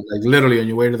 Like literally on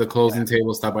your way to the closing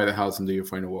table, stop by the house and do your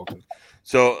final walkthrough.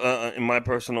 So, in my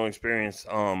personal experience,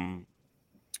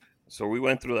 so we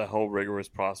went through that whole rigorous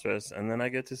process, and then I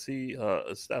get to see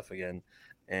Steph again,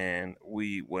 and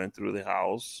we went through the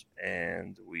house,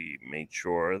 and we made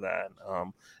sure that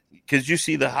because you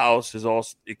see the house is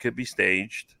it could be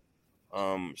staged.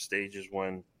 Stage is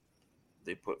when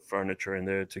they put furniture in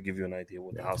there to give you an idea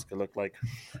what the house could look like.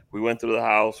 We went through the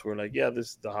house. We're like, yeah, this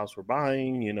is the house we're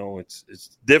buying.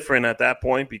 It's different at that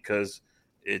point because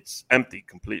it's empty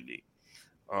completely.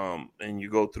 And you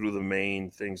go through the main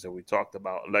things that we talked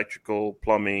about: electrical,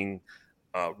 plumbing,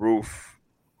 roof,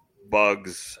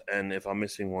 bugs. And if I'm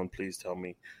missing one, please tell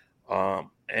me.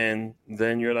 And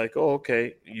then you're like, oh,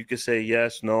 okay. You can say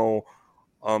yes, no.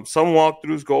 Some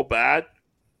walkthroughs go bad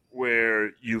where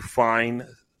you find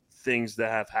things that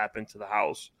have happened to the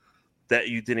house that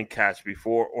you didn't catch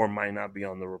before or might not be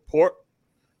on the report.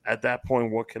 At that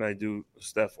point, what can I do,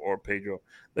 Steph or Pedro?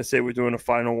 Let's say we're doing a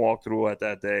final walkthrough at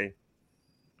that day.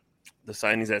 The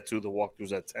signing's at 2, the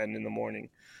walkthrough's at 10 in the morning.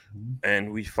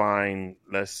 And we find,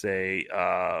 let's say,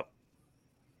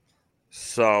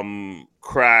 some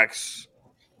cracks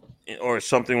or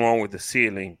something wrong with the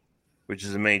ceiling, which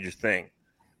is a major thing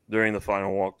during the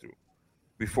final walkthrough.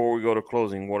 Before we go to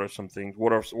closing, what are some things?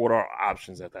 What are our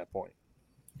options at that point?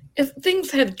 If things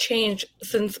have changed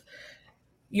since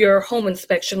your home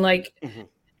inspection, like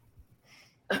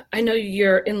I know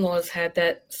your in-laws had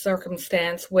that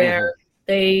circumstance where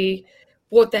they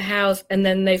bought the house and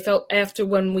then they felt after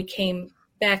when we came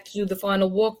back to do the final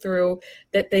walkthrough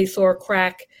that they saw a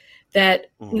crack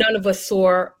that none of us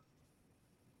saw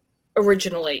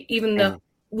originally.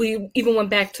 We even went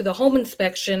back to the home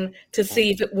inspection to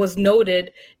see if it was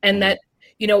noted and that,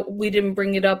 we didn't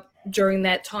bring it up during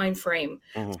that time frame.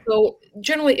 So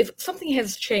generally, if something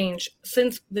has changed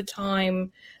since the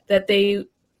time that they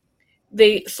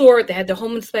saw it, they had the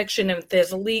home inspection, and if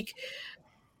there's a leak,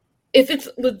 if it's,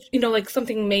 like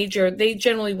something major, they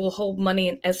generally will hold money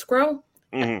in escrow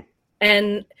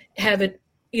and have it,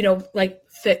 like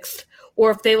fixed. Or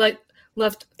if they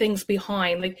left things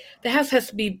behind, like the house has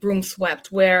to be broom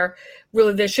swept where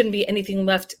really there shouldn't be anything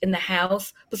left in the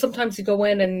house. But sometimes you go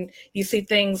in and you see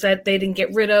things that they didn't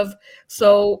get rid of.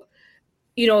 So,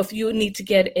 if you need to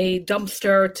get a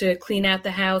dumpster to clean out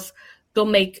the house, they'll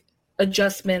make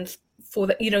adjustments for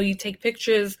that. You take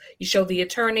pictures, you show the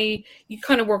attorney, you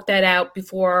kind of work that out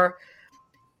before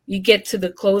you get to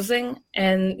the closing,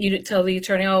 and you tell the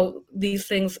attorney, oh, these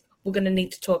things we're going to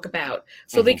need to talk about.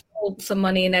 So they can hold some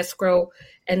money in escrow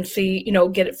and see,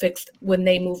 get it fixed when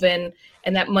they move in.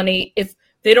 And that money, if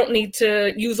they don't need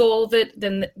to use all of it,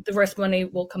 then the rest of the money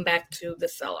will come back to the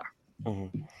seller.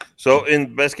 So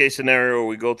in best case scenario,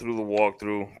 we go through the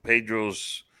walkthrough.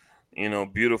 Pedro's,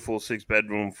 beautiful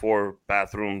 6-bedroom, 4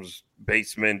 bathrooms,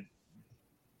 basement,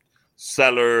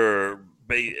 cellar,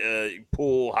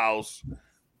 pool house,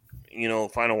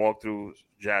 final walkthrough.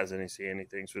 Jazz didn't see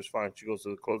anything, so it's fine. She goes to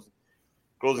the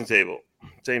closing table.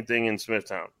 Same thing in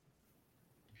Smithtown.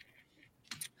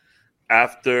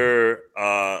 After,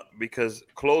 because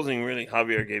closing really,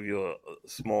 Javier gave you a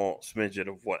small smidget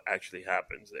of what actually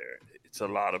happens there. It's a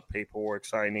lot of paperwork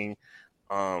signing.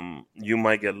 You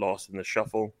might get lost in the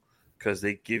shuffle because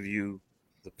they give you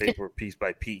the paper piece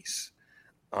by piece,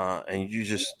 and you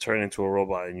just turn into a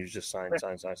robot and you just sign.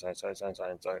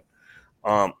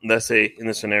 Let's say in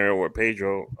the scenario where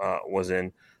Pedro was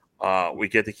in, we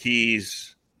get the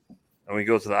keys and we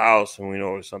go to the house and we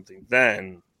notice something.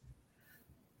 Then,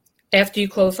 after you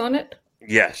close on it,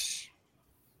 yes,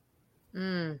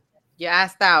 you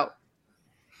asked out.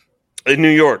 In New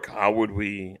York, how would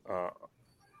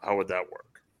that work?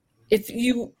 If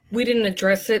we didn't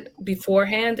address it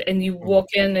beforehand, and you walk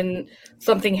in and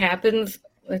something happens,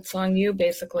 it's on you,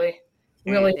 basically.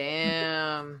 Really,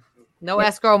 damn, no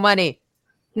escrow money.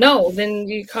 No, then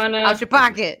you kind of out your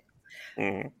pocket.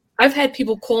 I've had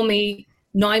people call me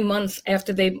 9 months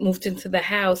after they moved into the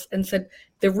house and said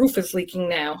the roof is leaking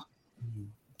now.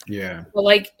 Yeah. Well,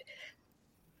 like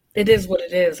It is what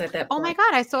it is at that point. Oh my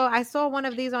God, I saw one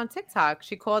of these on TikTok.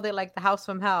 She called it like the house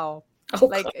from hell. Oh,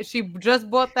 Like she just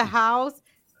bought the house.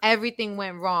 Everything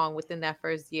went wrong within that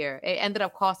first year. It ended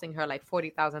up costing her like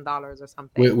 $40,000 or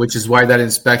something. Which is why that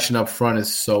inspection up front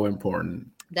is so important.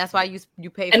 That's why you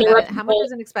pay for that. How much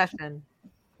is an inspection?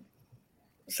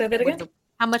 Say that again.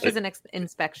 How much is an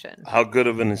inspection? How good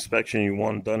of an inspection you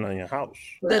want done on your house?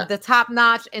 The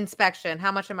top-notch inspection.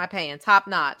 How much am I paying?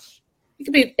 Top-notch. It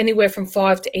could be anywhere from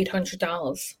 $500 to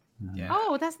 $800. Yeah.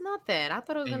 Oh, that's nothing. I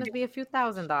thought it was going to be a few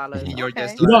 $1,000s. You're Okay.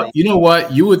 just You know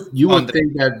what? You would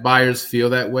think that buyers feel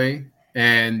that way,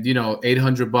 and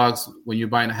 $800 when you're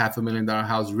buying a $500,000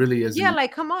 house really isn't. Yeah,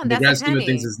 like come on, In the that's grand a scheme of penny.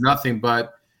 things is nothing,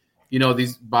 but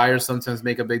these buyers sometimes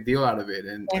make a big deal out of it,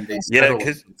 and they Yeah, settle.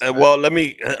 because well, let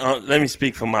me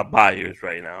speak for my buyers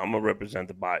right now. I'm gonna represent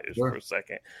the buyers Sure. for a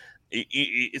second.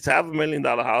 It's a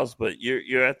 $500,000 house, but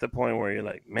you're at the point where you're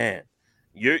like, man,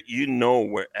 you know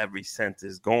where every cent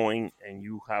is going, and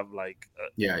you have like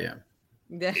Yeah.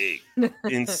 a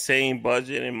insane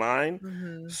budget in mind.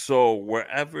 Mm-hmm. So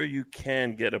wherever you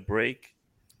can get a break,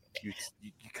 you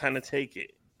kind of take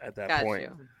it at that Got point.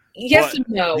 you. Yes But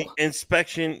and no. The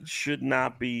inspection should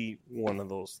not be one of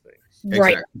those things.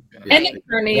 Right. Exactly. An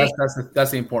attorney.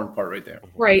 That's the important part right there.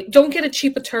 Right. Don't get a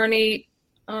cheap attorney.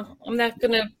 I'm not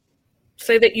going to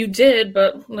say that you did,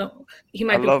 but no, he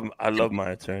might I love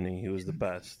my attorney. He was the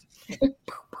best.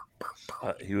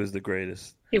 He was the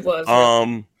greatest. He was.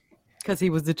 Because he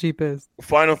was the cheapest.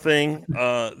 Final thing,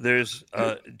 there's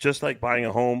just like buying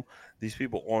a home, these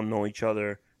people all know each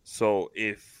other. So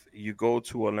if you go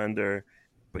to a lender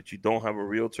but you don't have a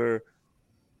realtor,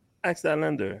 ask that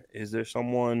lender, is there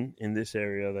someone in this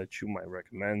area that you might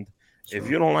recommend? Sure. If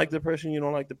you don't like the person, you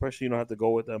don't have to go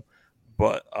with them.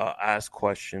 But ask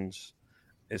questions.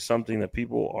 It's something that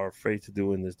people are afraid to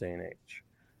do in this day and age.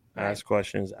 Right. Ask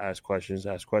questions.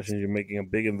 You're making a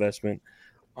big investment.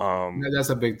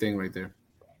 That's a big thing right there.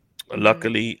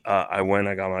 Luckily, I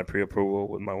got my pre-approval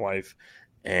with my wife,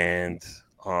 and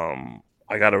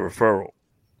I got a referral.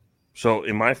 So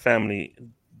in my family,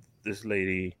 this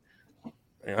lady,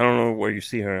 I don't know where you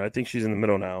see her. I think she's in the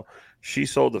middle now. She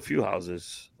sold a few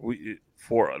houses.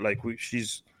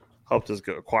 She's helped us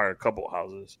acquire a couple of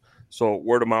houses. So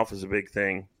word of mouth is a big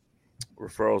thing.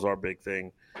 Referrals are a big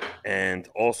thing, and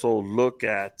also look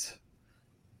at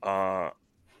the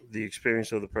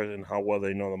experience of the person, how well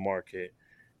they know the market,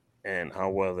 and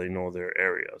how well they know their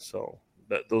area. So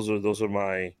those are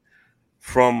my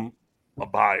from a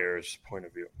buyer's point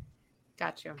of view.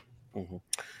 Got you. Mm-hmm.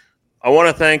 I want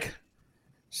to thank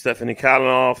Stephanie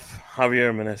Calinoff,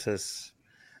 Javier Menses,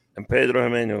 and Pedro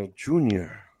Jimeno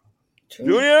Jr.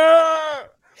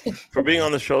 for being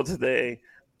on the show today.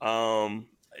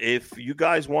 If you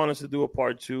guys want us to do a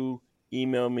part 2,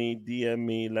 email me, DM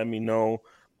me, let me know.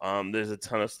 There's a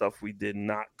ton of stuff we did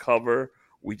not cover.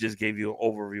 We just gave you an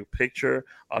overview picture.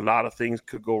 A lot of things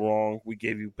could go wrong. We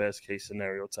gave you best case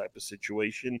scenario type of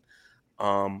situation.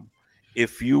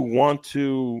 If you want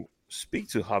to speak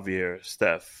to Javier,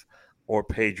 Steph, or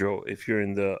Pedro, if you're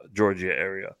in the Georgia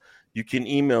area, you can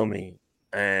email me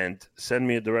and send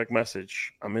me a direct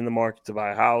message. I'm in the market to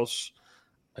buy a house.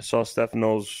 I saw Steph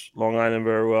knows Long Island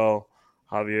very well.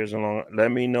 Javier's in Long Island.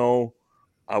 Let me know.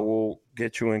 I will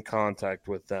get you in contact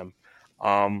with them.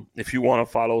 If you want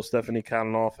to follow Stephanie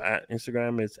Calinoff at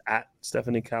Instagram, it's at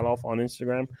Stephanie Calinoff on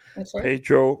Instagram. That's right.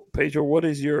 Pedro, what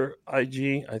is your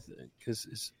IG? Because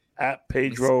it's at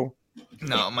Pedro.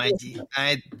 No, my IG. I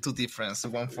had two different.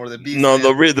 One for the business. No,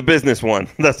 the business one.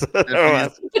 That's the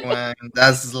business one.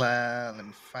 That's like, let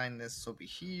me find this over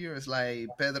here. It's like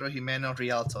Pedro Jimeno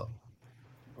Realtor.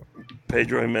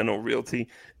 Pedro Jimeno Realty.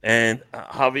 And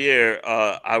Javier,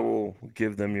 I will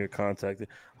give them your contact.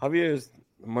 Javier is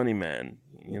the money man.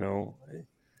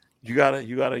 You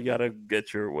gotta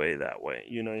get your way that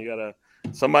way.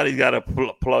 Somebody's gotta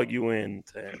plug you in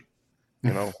to him.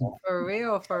 For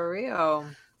real.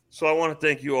 So I want to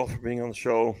thank you all for being on the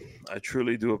show. I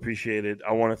truly do appreciate it.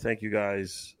 I want to thank you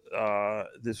guys.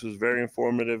 This was very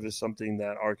informative. It's something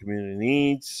that our community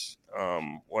needs.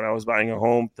 When I was buying a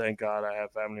home, thank God I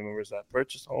have family members that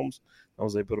purchased homes. I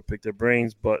was able to pick their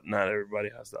brains, but not everybody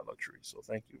has that luxury. So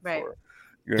thank you for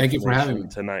your Thank you for having me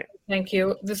tonight. Thank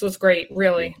you. This was great,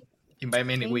 really. Invite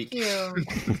me in a week.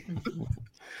 Thank you.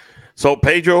 So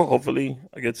Pedro, hopefully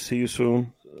I get to see you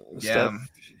soon. Yeah. Steph,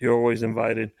 you're always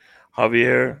invited.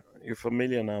 Javier, you're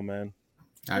familiar now, man.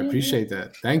 I appreciate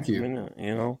that. Thank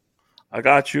you. I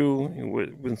got you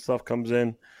when stuff comes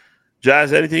in.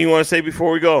 Jazz, anything you want to say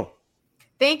before we go?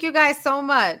 Thank you guys so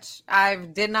much. I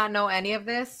did not know any of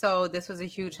this, so this was a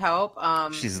huge help.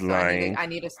 She's so lying. I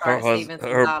need to start saving some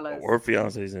dollars. Her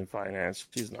fiance is in finance.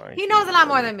 She's lying. He knows a lot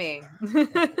more than me.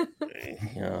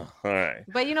 Yeah, all right.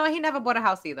 But you know, he never bought a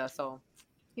house either, so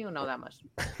he don't know that much.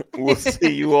 We'll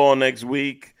see you all next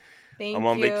week. I'm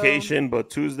on vacation,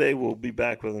 but Tuesday we'll be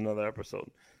back with another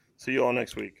episode. See you all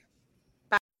next week.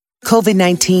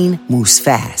 COVID-19 moves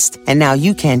fast, and now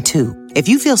you can too. If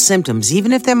you feel symptoms,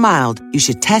 even if they're mild, you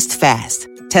should test fast.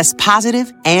 Test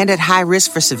positive and at high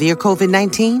risk for severe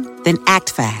COVID-19? Then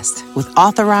act fast with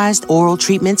authorized oral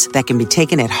treatments that can be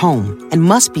taken at home and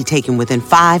must be taken within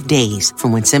 5 days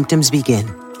from when symptoms begin.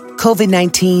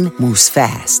 COVID-19 moves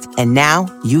fast, and now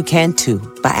you can too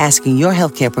by asking your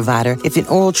healthcare provider if an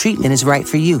oral treatment is right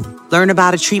for you. Learn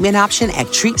about a treatment option at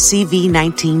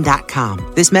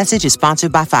treatcv19.com. This message is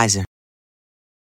sponsored by Pfizer.